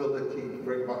the ability to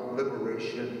bring about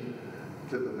liberation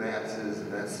to the masses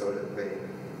and that sort of thing?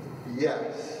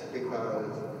 Yes,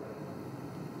 because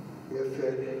if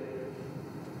it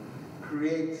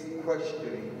creates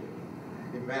questioning,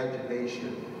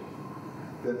 imagination,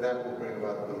 then that will bring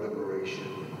about the liberation.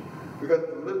 Because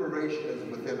the liberation is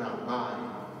within our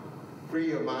mind. Free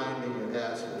your mind and your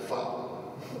ass will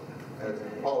follow, as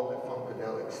Paul the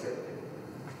Funkadelic said.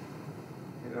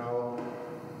 You know?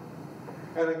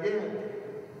 And again,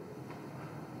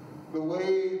 the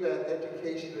way that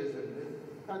education is in this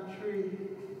country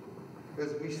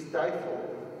is we stifle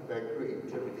that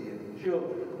creativity in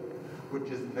children, which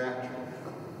is natural.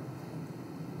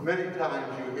 Many times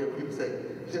you hear people say,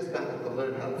 you just got to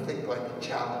learn how to think like a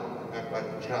child and act like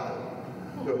a child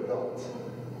to adults.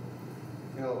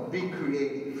 You know, be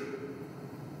creative.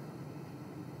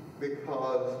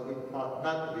 Because we taught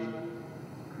not to be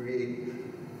creative.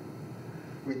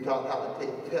 We taught how to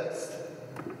take tests.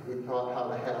 We taught how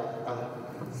to have a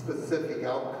specific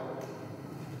outcome.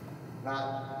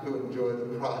 Not to enjoy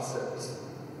the process,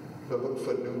 to look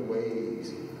for new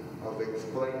ways of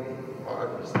explaining or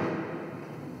understanding.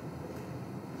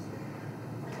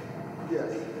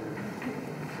 Yes.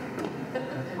 I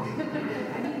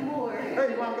need more.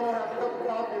 Hey, you want to go have a cup of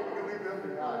coffee? We can leave them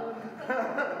behind.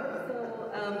 So,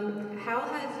 how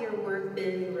has your work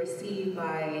been received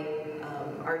by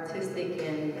artistic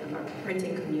and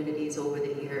printing communities over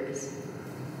the years?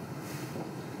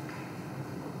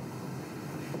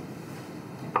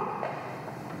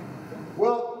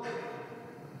 Well,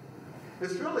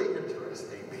 it's really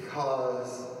interesting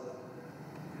because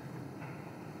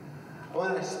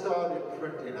when I started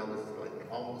printing, I was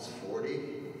like almost 40,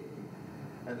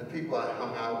 and the people I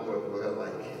hung out with were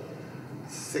like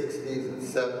 60s and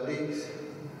 70s,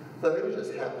 so they would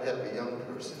just have to have a young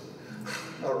person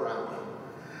around.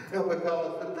 You know,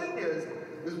 because the thing is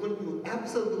when you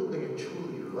absolutely and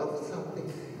truly love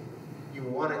something, you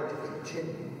want it to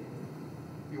continue.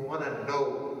 You want to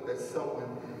know that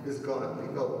someone is going to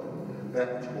pick up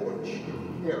that torch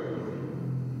and carry it.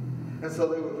 And so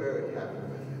they were very happy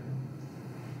with it.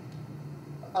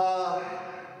 I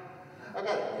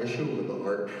got an issue with the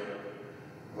art,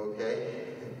 okay?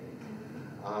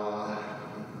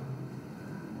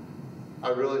 I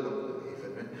really don't believe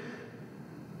in it.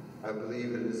 I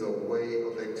believe it is a way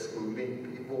of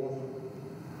excluding people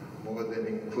more than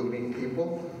including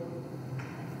people.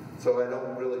 So I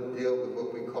don't really deal with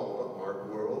what we call the art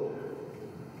world.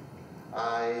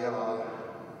 I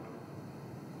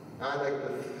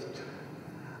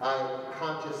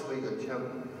consciously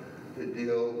attempt to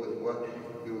deal with what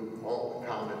you would call the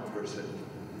common person,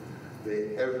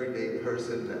 the everyday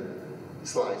person that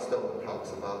Sly Stone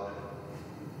talks about,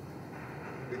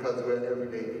 because we're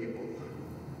everyday people.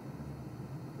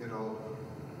 You know,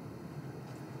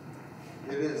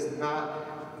 it is not,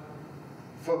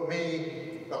 for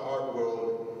me, the art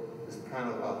world is kind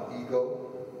of about ego,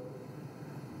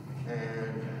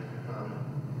 and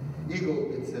ego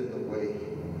gets in the way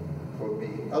for me.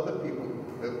 Other people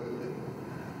live with it,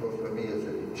 but for me it's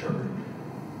a deterrent.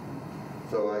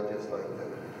 So I just like to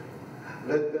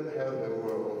let them have their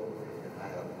world, and I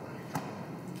have mine.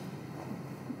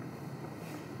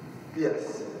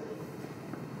 Yes?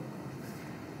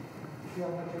 You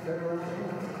want to better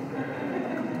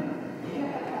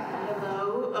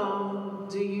Hello,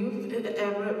 do you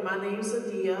ever, my name's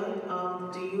Adia,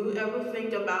 do you ever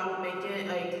think about making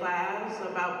a class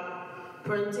about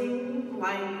printing?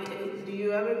 Like, do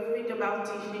you ever think about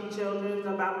teaching children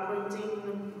about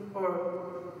printing,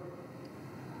 or?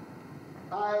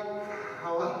 I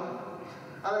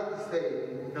like to say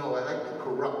no, I like to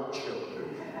corrupt children.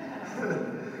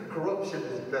 Corruption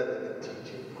is better than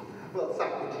teaching. Well,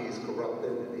 Socrates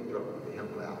corrupted and he dropped him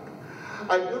out.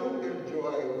 I do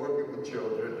enjoy working with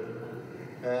children,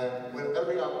 and with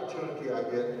every opportunity I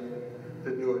get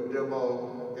to do a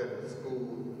demo in a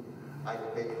school, I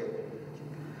take it.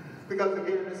 Because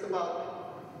again, it's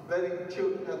about letting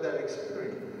children have that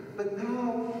experience. But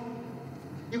now,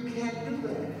 you can't do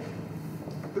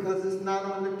that, because it's not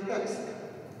on the test.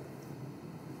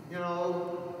 You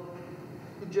know,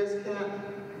 you just can't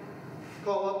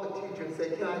call up a teacher and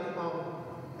say, can I come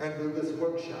and do this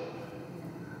workshop?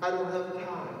 I don't have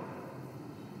time.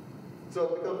 So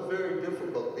it becomes very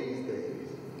difficult these days.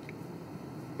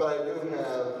 But I do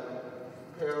have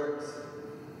parents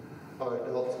or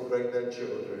adults who bring their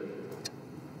children,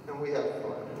 and we have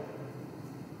fun.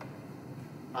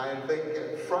 I think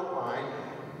at Frontline,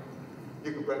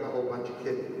 you can bring a whole bunch of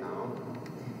kids down.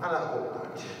 Not a whole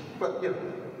bunch, but 10.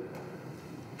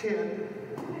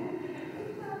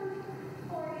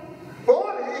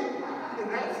 40 in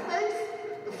that space?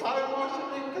 The fire marshal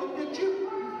didn't come get you?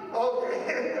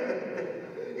 Okay.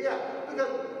 Yeah,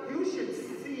 because you should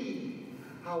see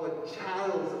how a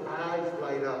child's eyes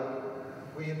light up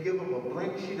when you give them a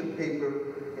blank sheet of paper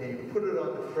and you put it on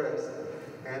the press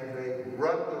and they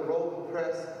run the roll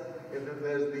press and then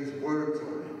there's these words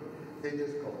on it. They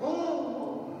just go,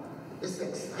 oh, it's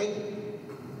exciting.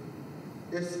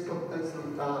 It's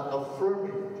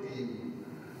affirming to you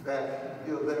that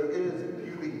there is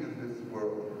beauty in this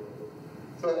world.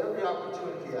 So every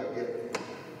opportunity I get,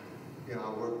 I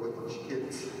work with those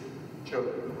kids,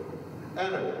 children,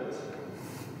 and adults.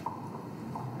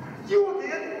 You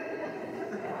again?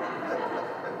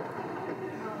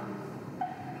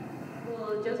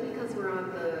 Well, just because we're on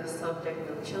the subject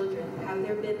of children, have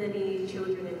there been any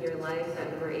children in your life that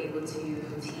you were able to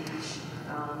teach,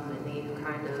 and they've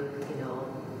kind of,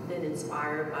 been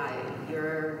inspired by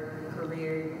your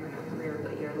career, or not career,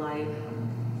 but your life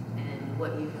and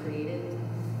what you've created?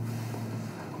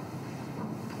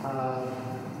 I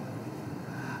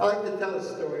like to tell a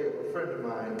story of a friend of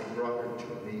mine who brought her 2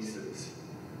 nieces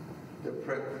to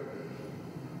print for me.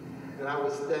 And I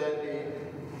was standing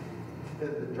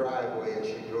in the driveway as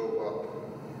she drove up,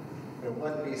 and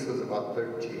one niece was about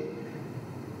 13.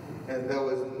 And there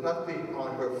was nothing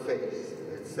on her face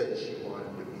that said she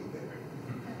wanted to be there.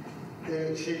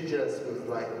 And she just was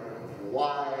like,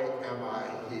 why am I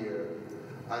here?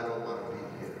 I don't want to be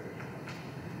here.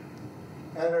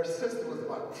 And her sister was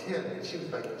about 10, and she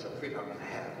was like jumping up and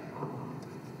happy.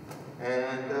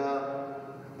 And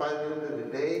by the end of the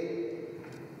day,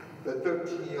 the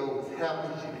 13-year-old was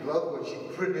happy. She loved what she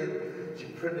printed. She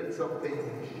printed something.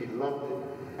 She loved it.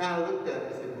 And I looked at her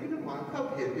and said, you didn't want to come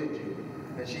here, did you?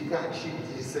 And she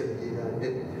said, yeah, I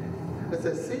didn't. I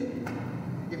said, see,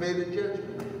 you made a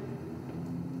judgment.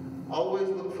 Always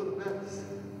look for the best.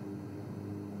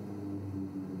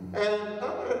 And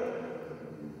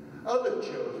other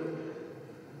children,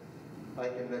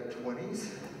 like in their 20s,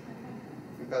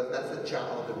 because that's a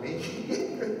child to me,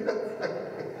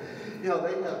 they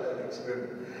have that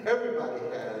experience. Everybody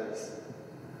has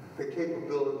the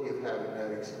capability of having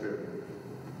that experience,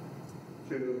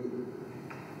 to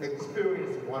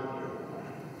experience wonder.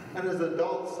 And as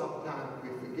adults, sometimes we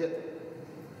forget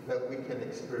that we can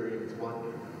experience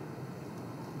wonder.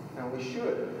 And we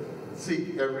should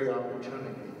seek every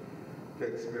opportunity to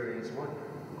experience wonder.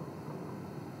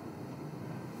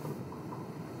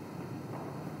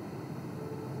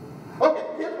 Okay,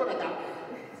 here's what I got.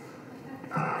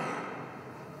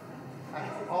 I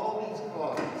have all these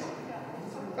cards.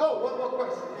 Oh, one more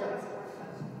question, yes.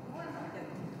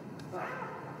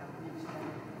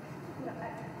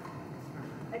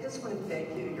 I just want to thank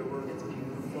you. Your work is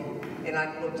beautiful. And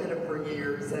I've looked at it for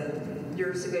years. And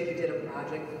years ago, you did a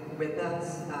project with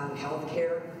us on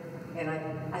healthcare. And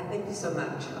I thank you so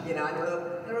much. I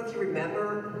don't know if you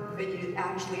remember, but you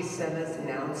actually sent us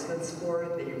announcements for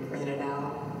it that you printed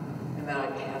out and that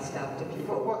I passed out to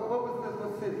people. What was this?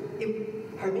 What city?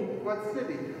 Pardon me? What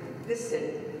city? This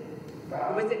city.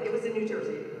 It was in New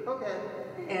Jersey. Okay.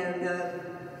 And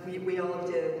we all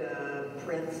did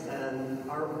prints and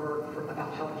artwork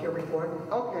about healthcare reform.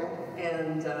 Okay.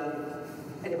 And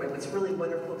anyway, it was a really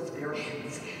wonderful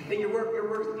experience. But your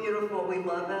work's beautiful. We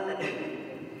love it.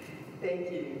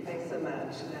 Thank you. Thanks so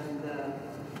much. And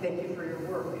thank you for your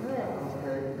work. Yeah,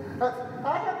 okay.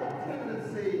 I have a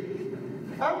tendency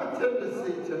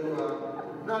to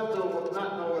not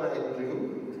know what I do.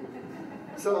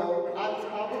 So I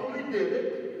probably did it,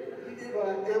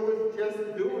 but it was just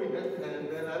doing it, and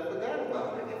then I forgot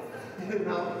about it.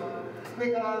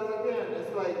 Because again,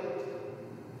 it's like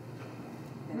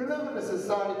we live in a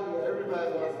society where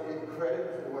everybody wants to get credit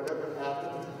for whatever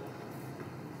happens.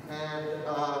 And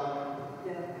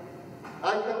I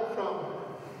come from,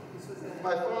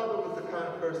 my father was the kind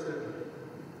of person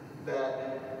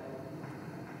that,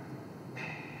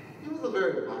 he was a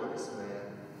very modest man.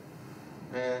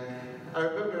 And I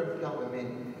remember him telling me,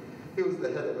 he was the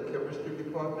head of a chemistry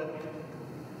department,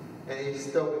 and he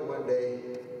told me one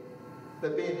day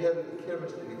that being head of the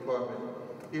chemistry department,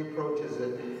 he approaches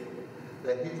it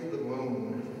that he's the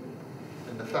moon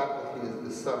and the faculty is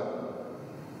the sun.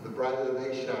 The brighter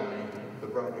they shine, the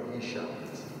brighter he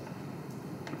shines.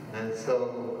 And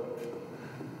so,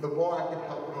 the more I can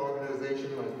help an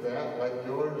organization like that, like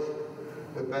yours,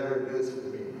 the better it is for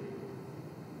me.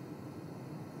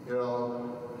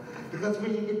 Because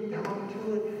when you get down to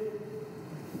it,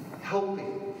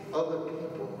 helping other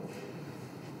people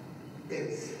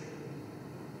is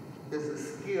a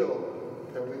skill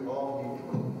that we all need to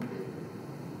cultivate.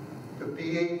 To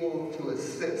be able to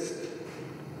assist,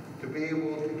 to be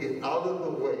able to get out of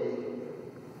the way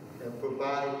and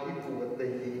provide people what they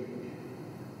need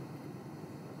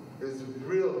is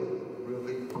really,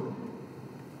 really important.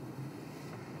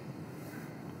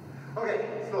 Okay,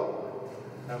 so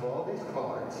I have all these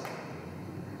cards,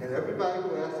 and everybody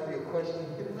who asks me a question,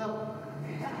 get it up.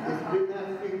 If you didn't ask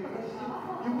me a question,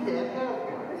 you can't have it.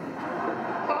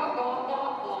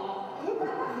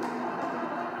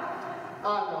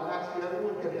 No, actually,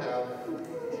 everyone can have 2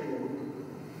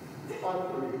 or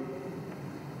 3,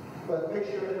 but make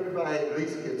sure everybody at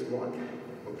least gets 1.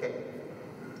 Okay.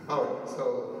 All right. So,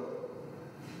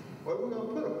 what are we gonna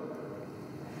put them?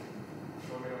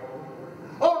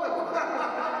 Oh no!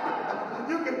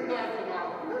 You can pass them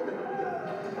out.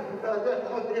 I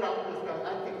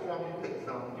think some. You take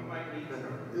some. You might need some.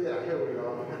 Yeah. Here we go.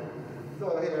 So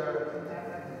here.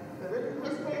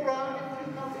 Just go around and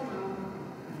keep nothing out.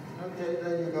 Okay,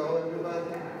 there you go,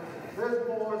 everybody. There's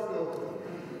more, so,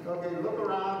 okay, look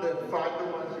around and find the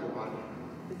ones you want.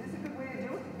 Is this a good way to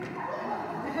do it?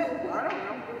 I don't know.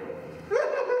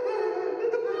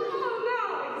 Oh, no,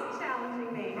 it's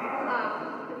challenging me. I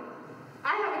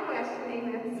have a question,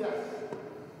 Amos. Yes.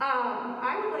 I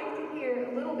would like to hear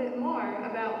a little bit more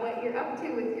about what you're up to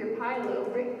with your pile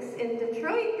of bricks in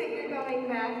Detroit that you're going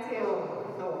back to.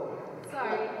 Oh, no.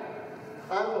 Sorry.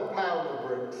 I have a pile of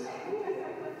bricks.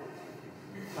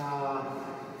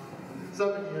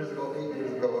 7 years ago, 8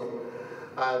 years ago,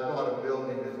 I bought a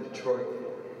building in Detroit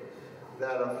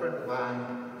that a friend of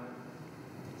mine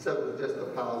said was just a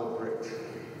pile of bricks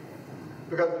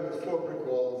because there was 4 brick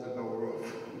walls and no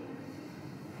roof.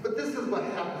 But this is what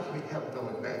happens when you have no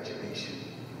imagination.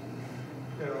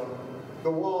 You know,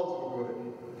 the walls were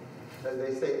good. As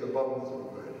they say, the bones were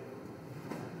good.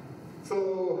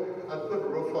 So I put a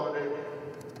roof on it.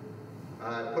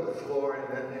 I put a floor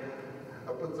in it. I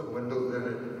put some windows in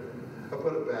it. I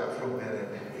put a bathroom in it.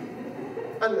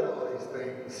 I did all these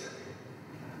things.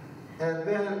 And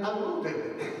then I moved in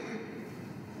it.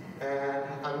 And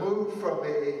I moved from a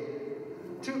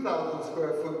 2,000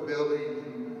 square foot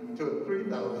building to a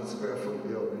 3,000 square foot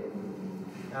building.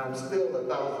 And I'm still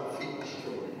 1,000 feet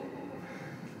short.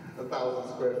 1,000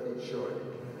 square feet short.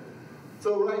 So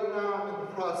right now I'm in the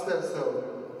process of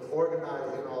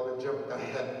organizing all the junk I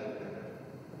have in there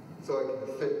so it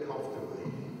can fit comfortably.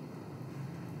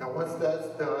 And once that's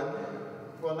done,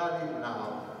 well, not even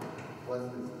now,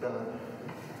 once it's done,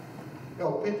 you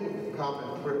know, people can come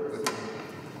and print with me.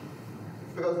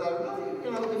 Because I really, you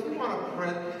know, if you want to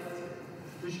print,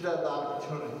 you should have the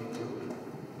opportunity to.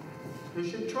 You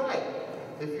should try it.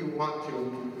 If you want to,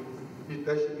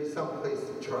 there should be some place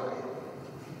to try it.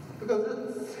 Because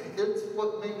it's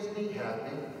what makes me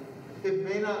happy. It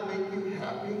may not make you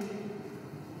happy,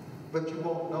 but you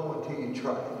won't know until you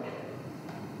try it.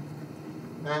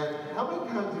 And how many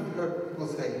times have you heard people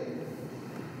say,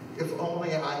 if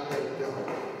only I had done it,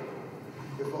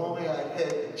 if only I had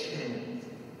the chance.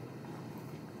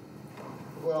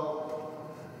 Well,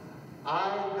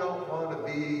 I don't want to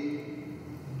be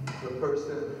the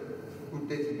person who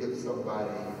didn't give somebody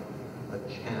a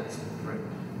chance to print.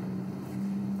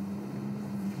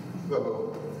 So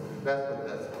that's what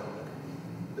that's about.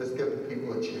 Just giving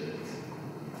people a chance.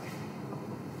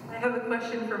 I have a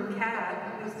question from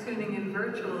Kat, who's tuning in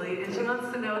virtually, and she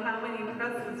wants to know how many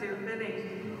presses you're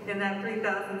fitting in that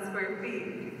 3,000 square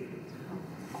feet.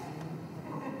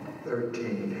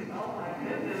 13. Oh my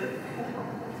goodness.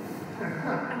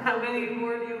 How many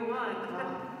more do you want?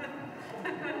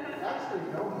 Actually,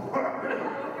 no more.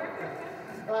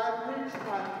 I've reached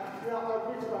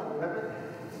my limit.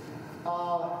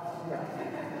 Yeah.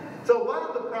 So one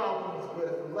of the problems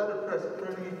with letterpress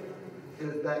printing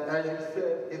is that, as you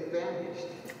said, it vanished.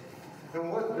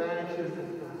 And what vanishes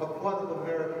is a part of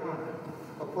Americana,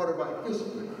 a part of our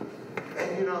history.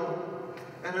 And you know,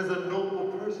 and as a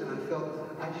noble person, I felt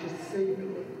I should save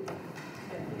it.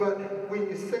 But when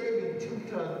you're saving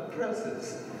 2-ton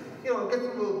presses, you know, it gets a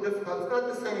little difficult. It's not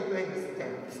the same thing as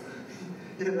stamps,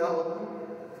 you know.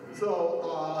 So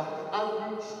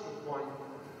I've reached the point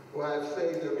where I've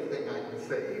saved everything I can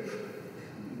save.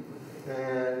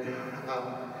 And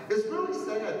it's really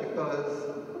sad because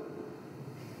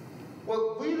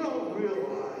what we don't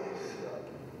realize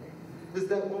is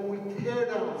that when we tear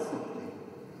down something,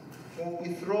 when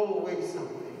we throw away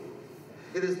something,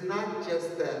 it is not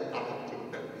just that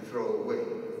object that we throw away.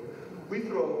 We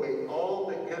throw away all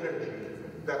the energy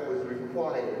that was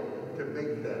required to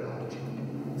make that object.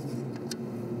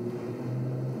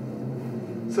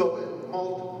 So it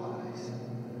multiplies.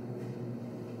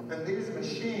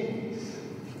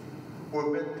 were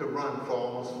meant to run for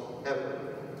almost ever.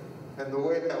 And the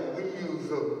way that we use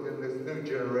them in this new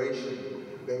generation,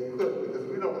 they could, because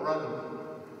we don't run them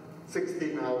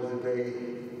 16 hours a day,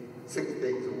 6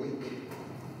 days a week,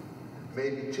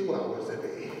 maybe 2 hours a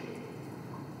day.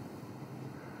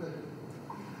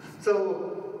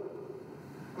 So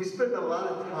we spend a lot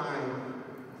of time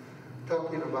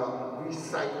talking about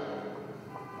recycling,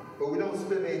 but we don't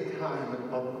spend any time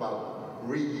talking about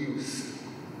reuse.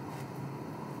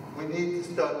 We need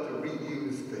to start to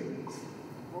reuse things.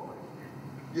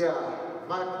 Yeah,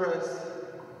 my press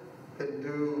can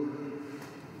do,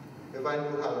 if I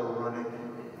knew how to run it,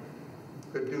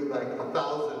 could do like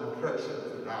 1,000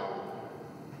 impressions an hour.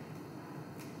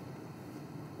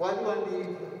 Why do I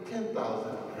need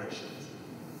 10,000 impressions?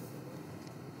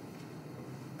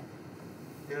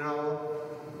 You know?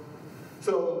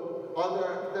 So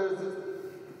there's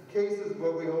cases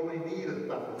where we only need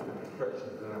 1,000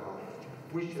 impressions an hour.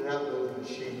 We should have those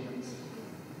machines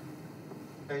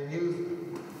and use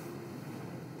them.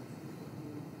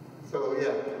 So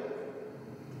yeah.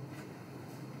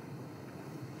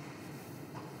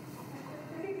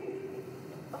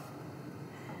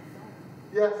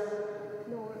 Yes?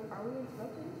 No, are we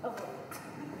interrupting? Oh.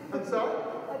 I'm sorry?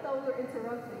 I thought we were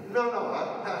interrupting. No, I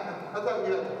thought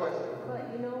you had a question. But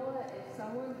you know what? If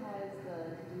someone has the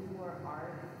do more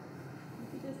art, you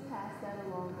could just pass that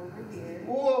along over here.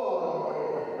 Whoa!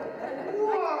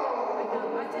 Whoa!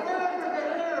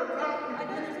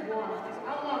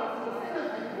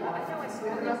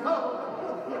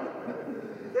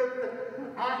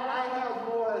 I have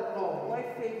more at home. My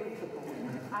favorite football.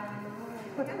 I know.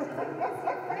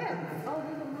 Oh,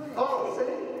 these are mine. Oh,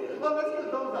 see? Well, let's get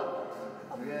those out.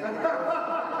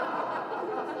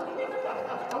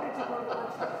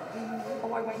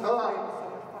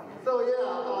 So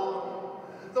yeah,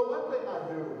 so one thing I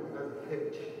do as a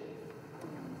pitch,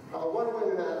 one way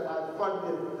that I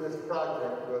funded this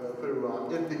project was through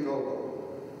Indiegogo.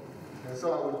 And so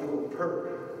I would do a perk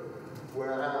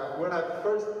where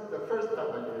the first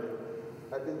time I did it,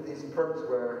 I did these perks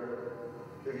where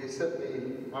if you sent me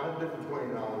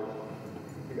 $120,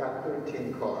 you got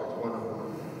 13 cards,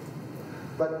 one-on-one.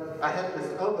 But I had this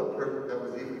other perk that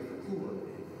was even cooler.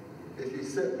 If you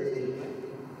sent me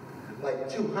like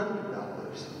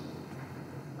 $200,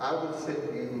 I would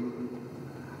send you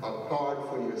a card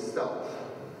for yourself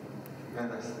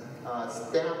and a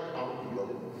stamped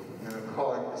envelope and a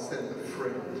card to send a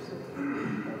friend.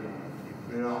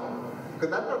 You know,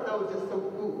 because I thought that was just so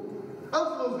cool. I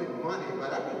was losing money,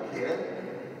 but I didn't care.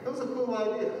 It was a cool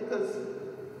idea because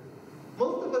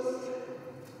most of us,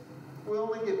 we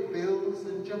only get bills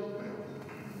and junk mail.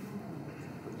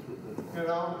 You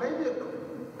know, maybe a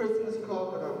Christmas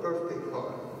card or a birthday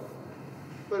card.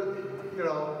 But, you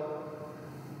know,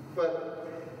 but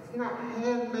it's not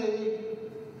handmade,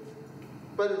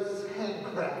 but it's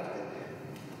handcrafted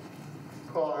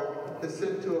card to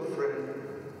send to a friend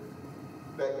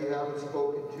that you haven't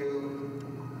spoken to,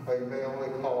 or you may only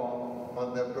call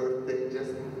on their birthday,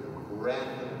 just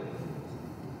random.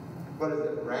 What is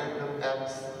it? Random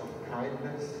acts of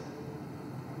kindness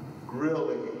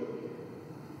really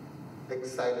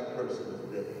excite a person's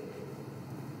day.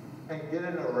 And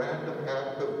getting a random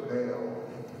act of mail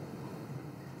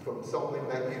from someone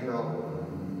that you know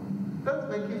does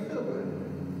make you feel good.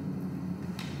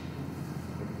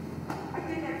 I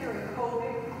did that during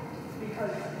COVID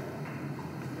because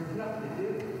there's nothing to do.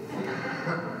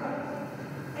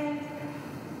 And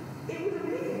it was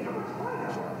amazing how much fun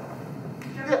that was.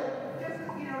 Just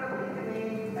you know, I put the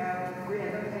name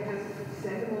random and just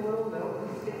send them a little note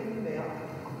and stick it in the mail.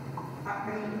 I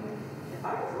mean, I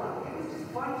was lucky. It was just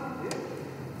fun to do.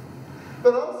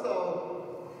 But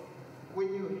also, when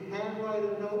you handwrite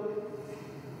a note,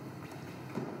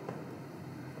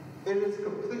 it is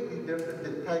completely different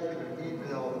than typing an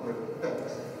email or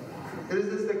text. It is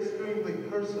this extremely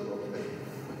personal thing.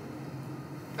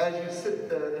 As you sit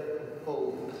there and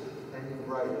compose and you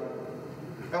write it.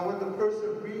 And when the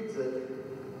person reads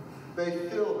it, they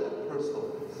feel that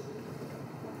personalness.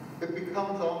 It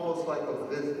becomes almost like a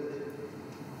visit.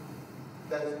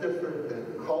 That's different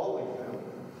than calling them.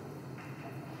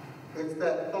 It's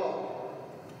that thought.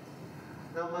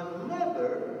 Now my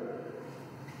mother,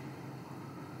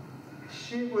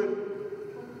 she would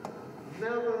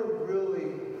never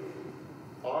really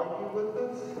argue with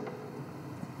us.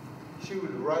 She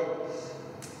would write us.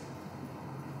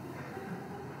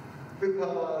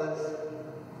 Because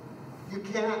you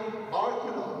can't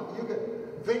argue, you can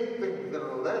think things in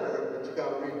a letter, but you got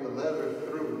to read the letter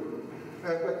through.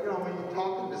 But when you're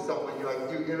talking to someone, you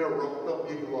interrupt them,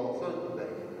 you do all sorts of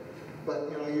things. But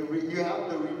you have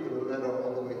to read the letter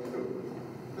all the way through.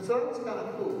 And so that's kind of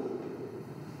cool.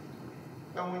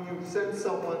 And when you send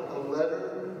someone a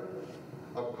letter,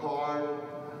 a card,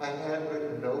 a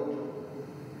handwritten note,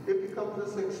 it becomes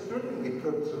this extremely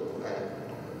personal act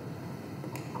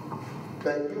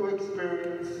that you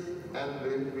experience and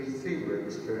the receiver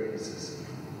experiences.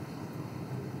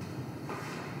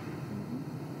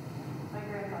 My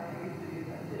grandfather used to do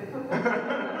that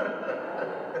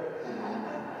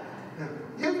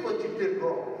too. Here's what you did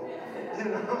wrong. You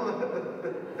know?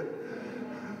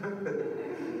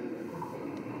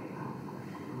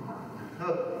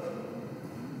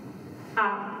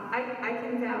 I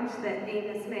can vouch that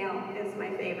Amos mail is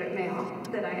my favorite mail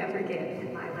that I ever get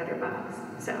in my letterbox.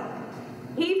 So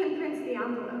he even prints the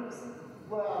envelopes.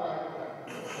 Well,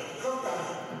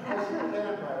 sometimes I should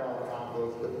handwrite all the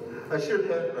envelopes, but I should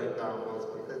handwrite the envelopes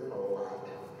because it's a lot.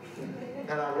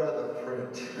 And I'd rather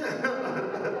print.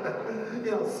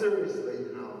 You know, seriously,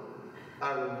 you know, I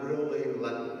really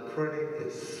like printing.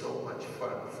 Is so much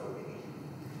fun for me.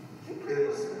 It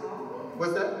is.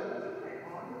 What's that?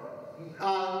 I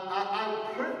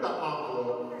print the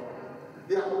envelope.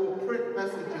 Yeah, I will print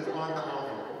messages on the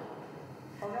envelope.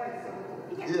 Oh, that is so cool.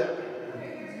 Yeah.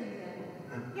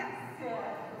 Yes.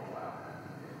 Wow.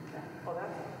 Oh,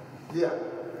 Yeah.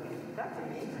 that's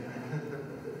amazing.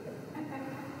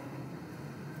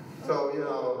 So, you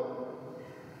know,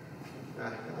 I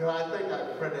think I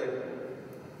printed,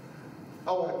 I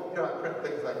print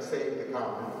things like save the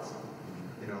comments,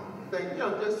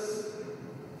 just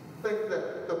think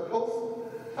that the post,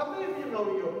 how many of you know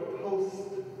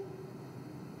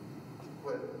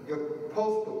your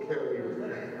postal carrier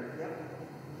thing?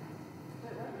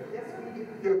 Yes, we do.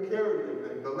 Your carrier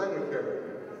thing, the letter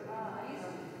carrier.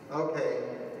 Okay.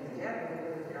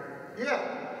 Yeah,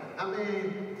 I mean,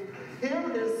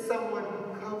 here is someone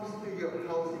who comes to your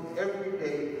house every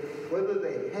day, whether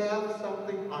they have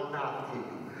something or not to you.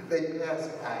 They pass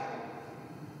by.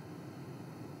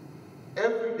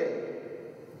 Every day.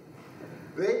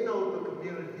 They know the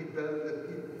community better than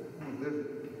people who live in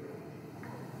it.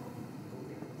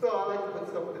 So I like to put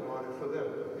something on it for them.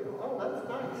 Oh, that's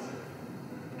nice.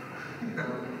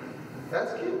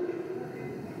 That's cute.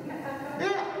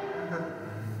 Yeah.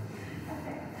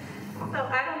 So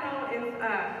I don't know if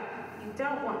you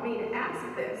don't want me to ask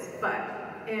this, but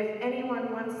if anyone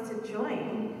wants to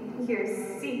join your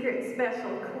secret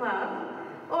special club,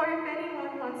 or if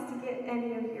anyone wants to get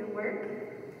any of your work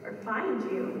or find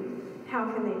you, how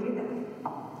can they do that? I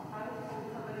was told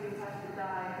somebody who has to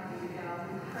die to get on.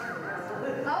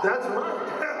 That's right.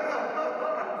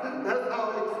 That's how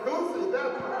exclusive that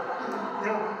was.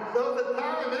 There was a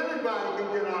time anybody could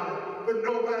get on it, but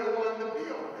nobody wanted to be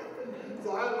on it. So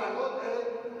I was like, okay,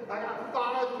 I got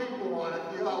 5 people on it.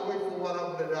 I'll wait for one of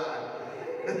them to die.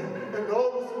 And the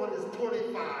oldest one is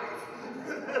 25.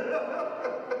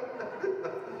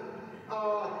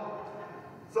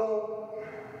 So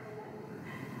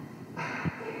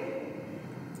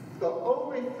the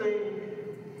only thing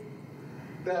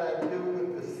that I do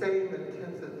with the same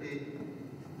intensity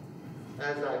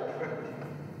as I print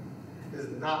is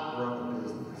not run a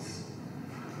business.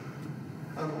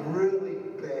 I'm really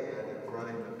bad at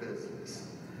running a business.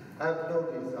 I have no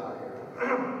desire.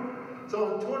 So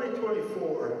in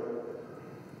 2024,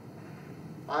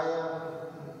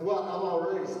 I'm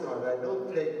already started. I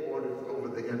don't take orders over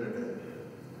the internet.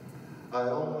 I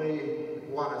only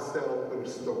want to sell through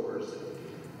stores.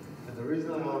 And the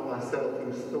reason I want to sell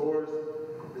through stores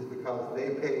is because they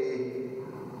pay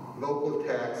local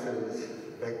taxes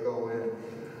that go in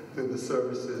to the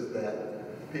services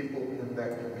that people in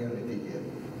that community get.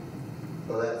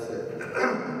 So that's it.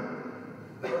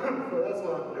 So that's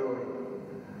what I'm doing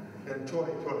in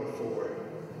 2024.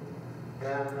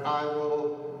 And I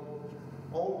will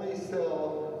only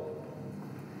sell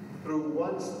through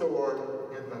one store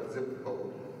in the zip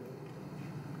code.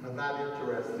 I'm not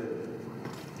interested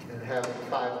in having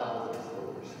 5,000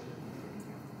 stores.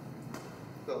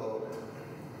 So,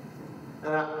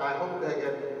 and I hope they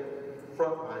get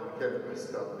Frontline to carry my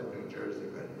stuff to New Jersey,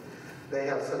 but they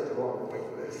have such a long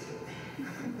wait list.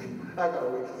 I gotta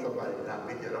wait for somebody not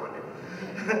to get on it.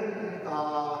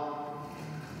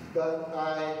 But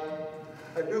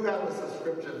I do have a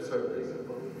subscription service,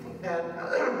 and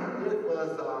it was,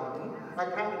 I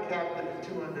kind of capped it at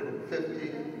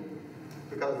 250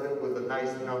 because it was a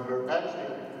nice number.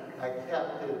 Actually, I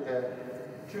capped it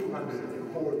at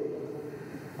 240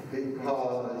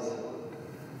 because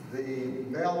the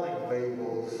mailing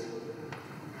labels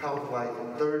count like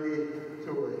 30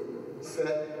 to a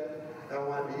set. I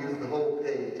wanted to use the whole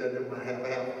page. I didn't want to have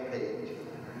half a page.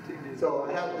 So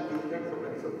I have to do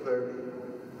increments of 30.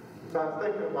 So I'm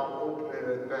thinking about opening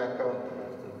it back up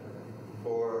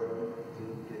for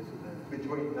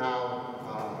between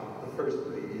now the first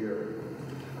of the year,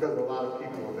 because a lot of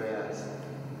people have asked.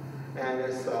 And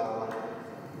it's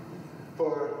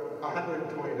for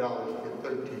 $120 you get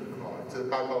 13 cards. So I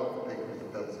call it the baker's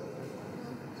dozen.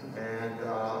 And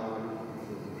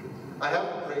I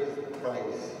haven't raised the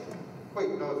price. Wait,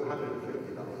 no, it's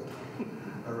 $150.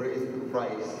 I raised the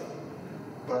price.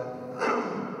 But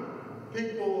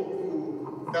people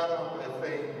who got on my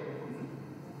thing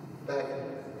back in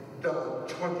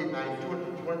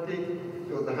 2020,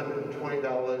 it was $120.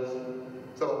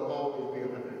 So it'll always be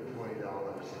 $120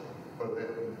 for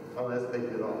them, unless they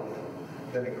get off.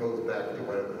 Then it goes back to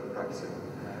whatever the price is.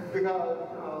 Because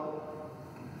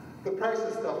the price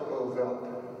of stuff goes up.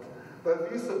 But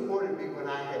if you supported me when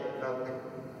I had nothing,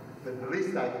 then the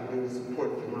least I can do is support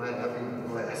you when I have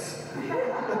even less.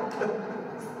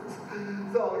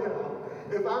 So, you know,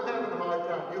 if I'm having a hard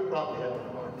time, you're probably having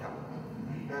a hard time.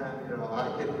 And, you know,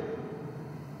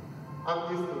 I'm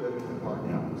used to living in hard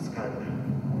times, kind of.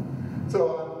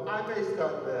 So I may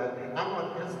start that. I'm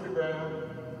on Instagram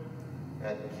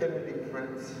at Kennedy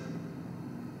Prints.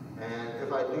 And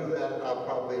if I do that, I'll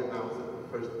probably announce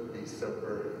it the 1st of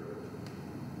December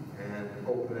and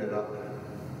open it up.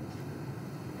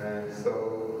 And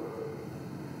so,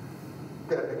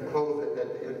 yeah, to close it at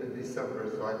the end of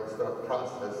December so I can start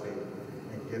processing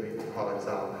and getting the cards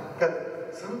out. Because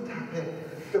sometimes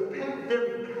the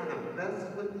pandemic kind of messed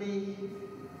with me.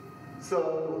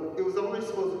 So it was only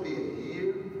supposed to be a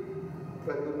year,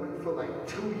 but it went for like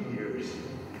 2 years.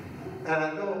 And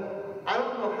I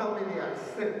don't know how many I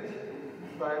sent,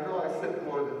 but I know I sent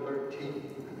more than 13,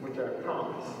 which I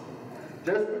promised.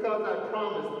 Just because I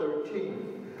promised 13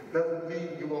 doesn't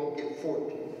mean you won't get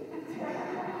 14.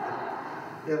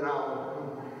 You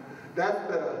know, that's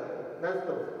the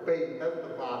base, that's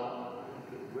the bottom.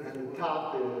 And the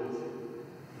top is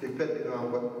depending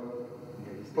on what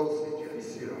postage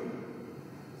is, you know.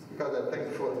 Because I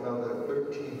think for another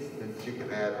 13 cents you can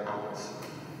add an ounce.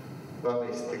 But I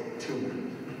may stick to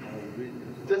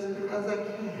it. Just because I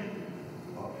can.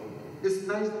 It's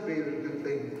nice to be able to do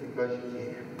things because you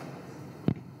can.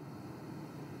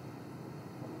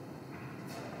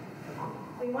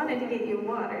 We wanted to get you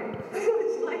water. Would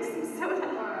you like some soda?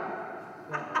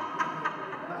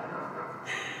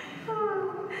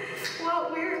 Well,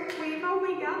 we've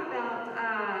only got about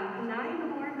 9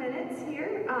 more minutes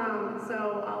here,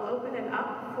 so I'll open it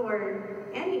up for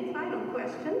any final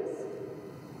questions.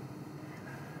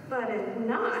 But if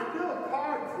not, there's still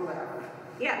cards left.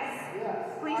 Yes.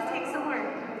 Please take some more.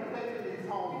 Taking these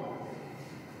home.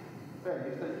 There,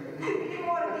 you said you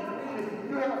want to be friends.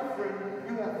 You have friends.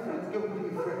 You have friends. Give them to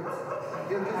your friends.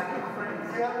 You have friends.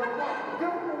 You have friends. Give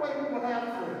them away. You will have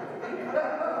friends.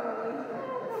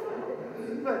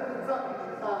 But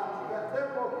there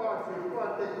are more cards here. You want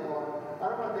to take more. I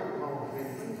don't want to take them home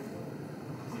with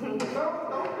me.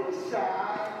 Don't be shy.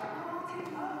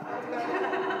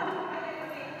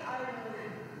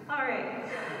 All right.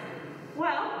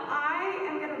 Well, I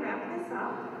am going to wrap this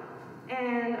up.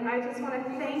 And I just want to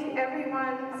thank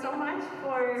everyone so much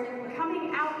for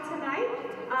coming out tonight.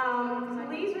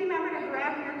 Please remember to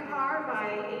grab your car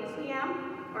by 8 p.m.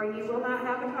 or you will not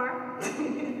have a car.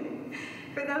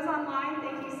 For those online,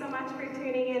 thank you so much for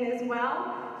tuning in as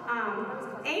well.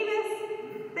 Amos,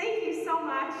 thank you so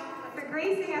much for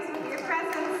gracing us with your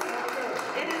presence.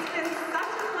 It has been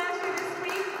such a pleasure this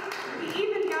week. He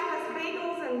even got us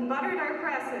bagels and buttered our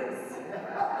presses.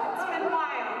 It's been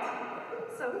wild.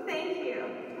 So thank you.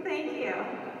 Thank you.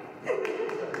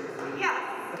 Yes.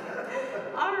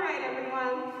 All right,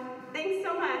 everyone. Thanks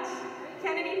so much.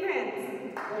 Kennedy Prints.